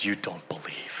because you don't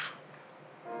believe.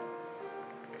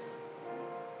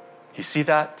 You see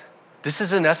that? This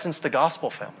is in essence the gospel,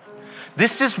 family.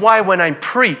 This is why when I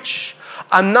preach,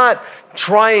 I'm not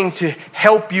trying to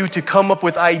help you to come up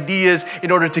with ideas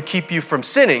in order to keep you from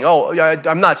sinning. Oh,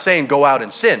 I'm not saying go out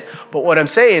and sin. But what I'm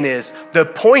saying is the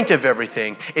point of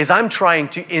everything is I'm trying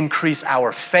to increase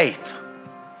our faith.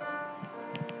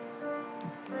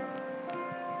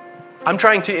 I'm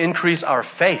trying to increase our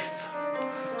faith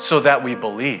so that we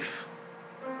believe.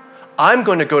 I'm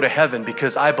going to go to heaven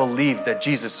because I believe that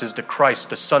Jesus is the Christ,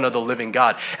 the Son of the living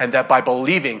God, and that by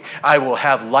believing, I will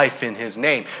have life in His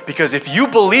name. Because if you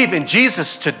believe in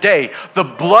Jesus today, the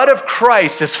blood of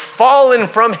Christ has fallen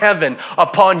from heaven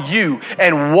upon you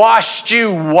and washed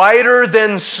you whiter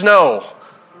than snow.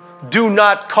 Do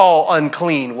not call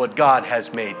unclean what God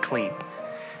has made clean.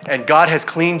 And God has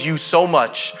cleaned you so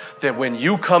much that when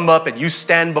you come up and you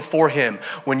stand before Him,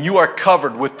 when you are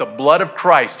covered with the blood of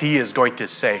Christ, He is going to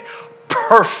say,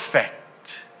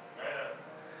 perfect.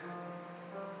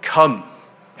 Come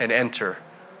and enter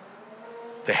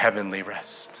the heavenly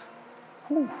rest.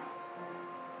 Whew.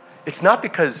 It's not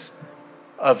because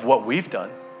of what we've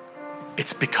done.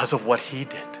 It's because of what He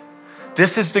did.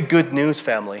 This is the good news,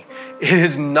 family. It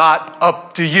is not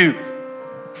up to you.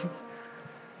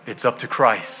 It's up to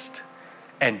Christ.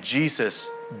 And Jesus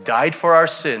died for our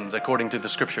sins according to the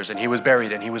Scriptures, and he was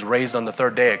buried, and he was raised on the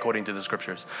third day according to the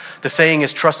Scriptures. The saying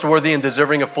is trustworthy and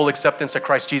deserving of full acceptance that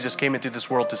Christ Jesus came into this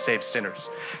world to save sinners.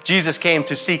 Jesus came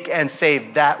to seek and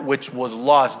save that which was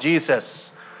lost.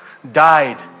 Jesus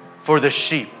died for the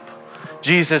sheep.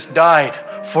 Jesus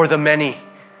died for the many.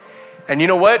 And you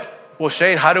know what? Well,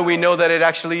 Shane, how do we know that it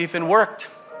actually even worked?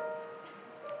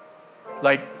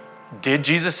 Like, did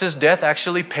Jesus' death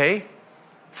actually pay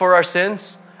for our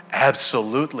sins?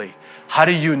 Absolutely. How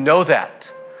do you know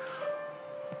that?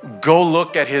 Go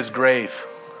look at his grave.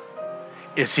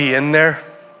 Is he in there?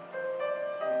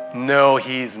 No,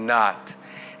 he's not.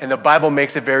 And the Bible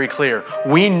makes it very clear.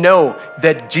 We know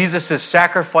that Jesus'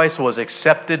 sacrifice was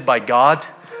accepted by God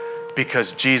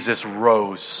because Jesus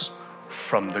rose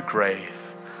from the grave.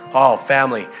 Oh,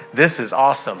 family, this is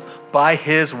awesome. By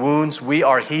his wounds, we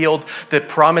are healed. The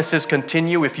promises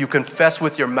continue. If you confess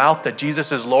with your mouth that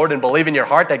Jesus is Lord and believe in your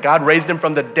heart that God raised him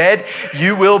from the dead,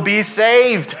 you will be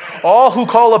saved. All who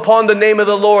call upon the name of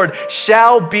the Lord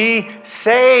shall be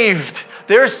saved.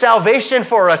 There's salvation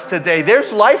for us today.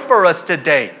 There's life for us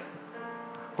today.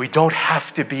 We don't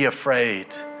have to be afraid.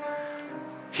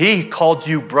 He called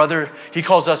you brother. He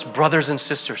calls us brothers and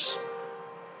sisters.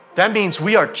 That means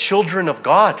we are children of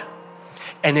God.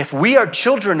 And if we are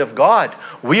children of God,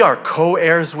 we are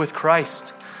co-heirs with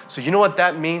Christ. So you know what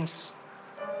that means?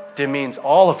 It means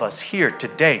all of us here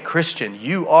today, Christian,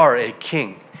 you are a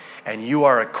king and you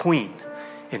are a queen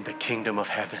in the kingdom of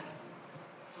heaven.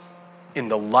 In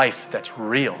the life that's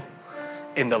real.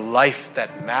 In the life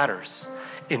that matters.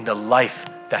 In the life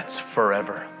that's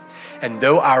forever. And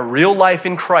though our real life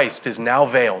in Christ is now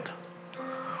veiled,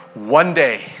 one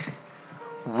day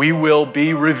we will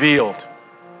be revealed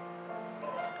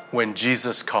when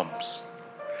Jesus comes.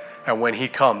 And when he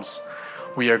comes,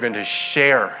 we are going to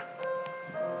share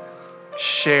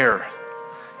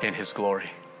in his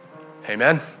glory.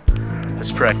 Amen?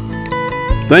 Let's pray.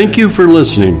 Thank you for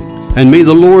listening, and may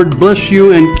the Lord bless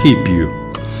you and keep you.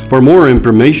 For more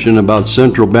information about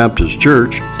Central Baptist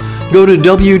Church, go to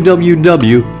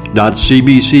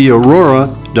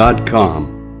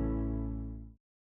www.cbcaurora.com.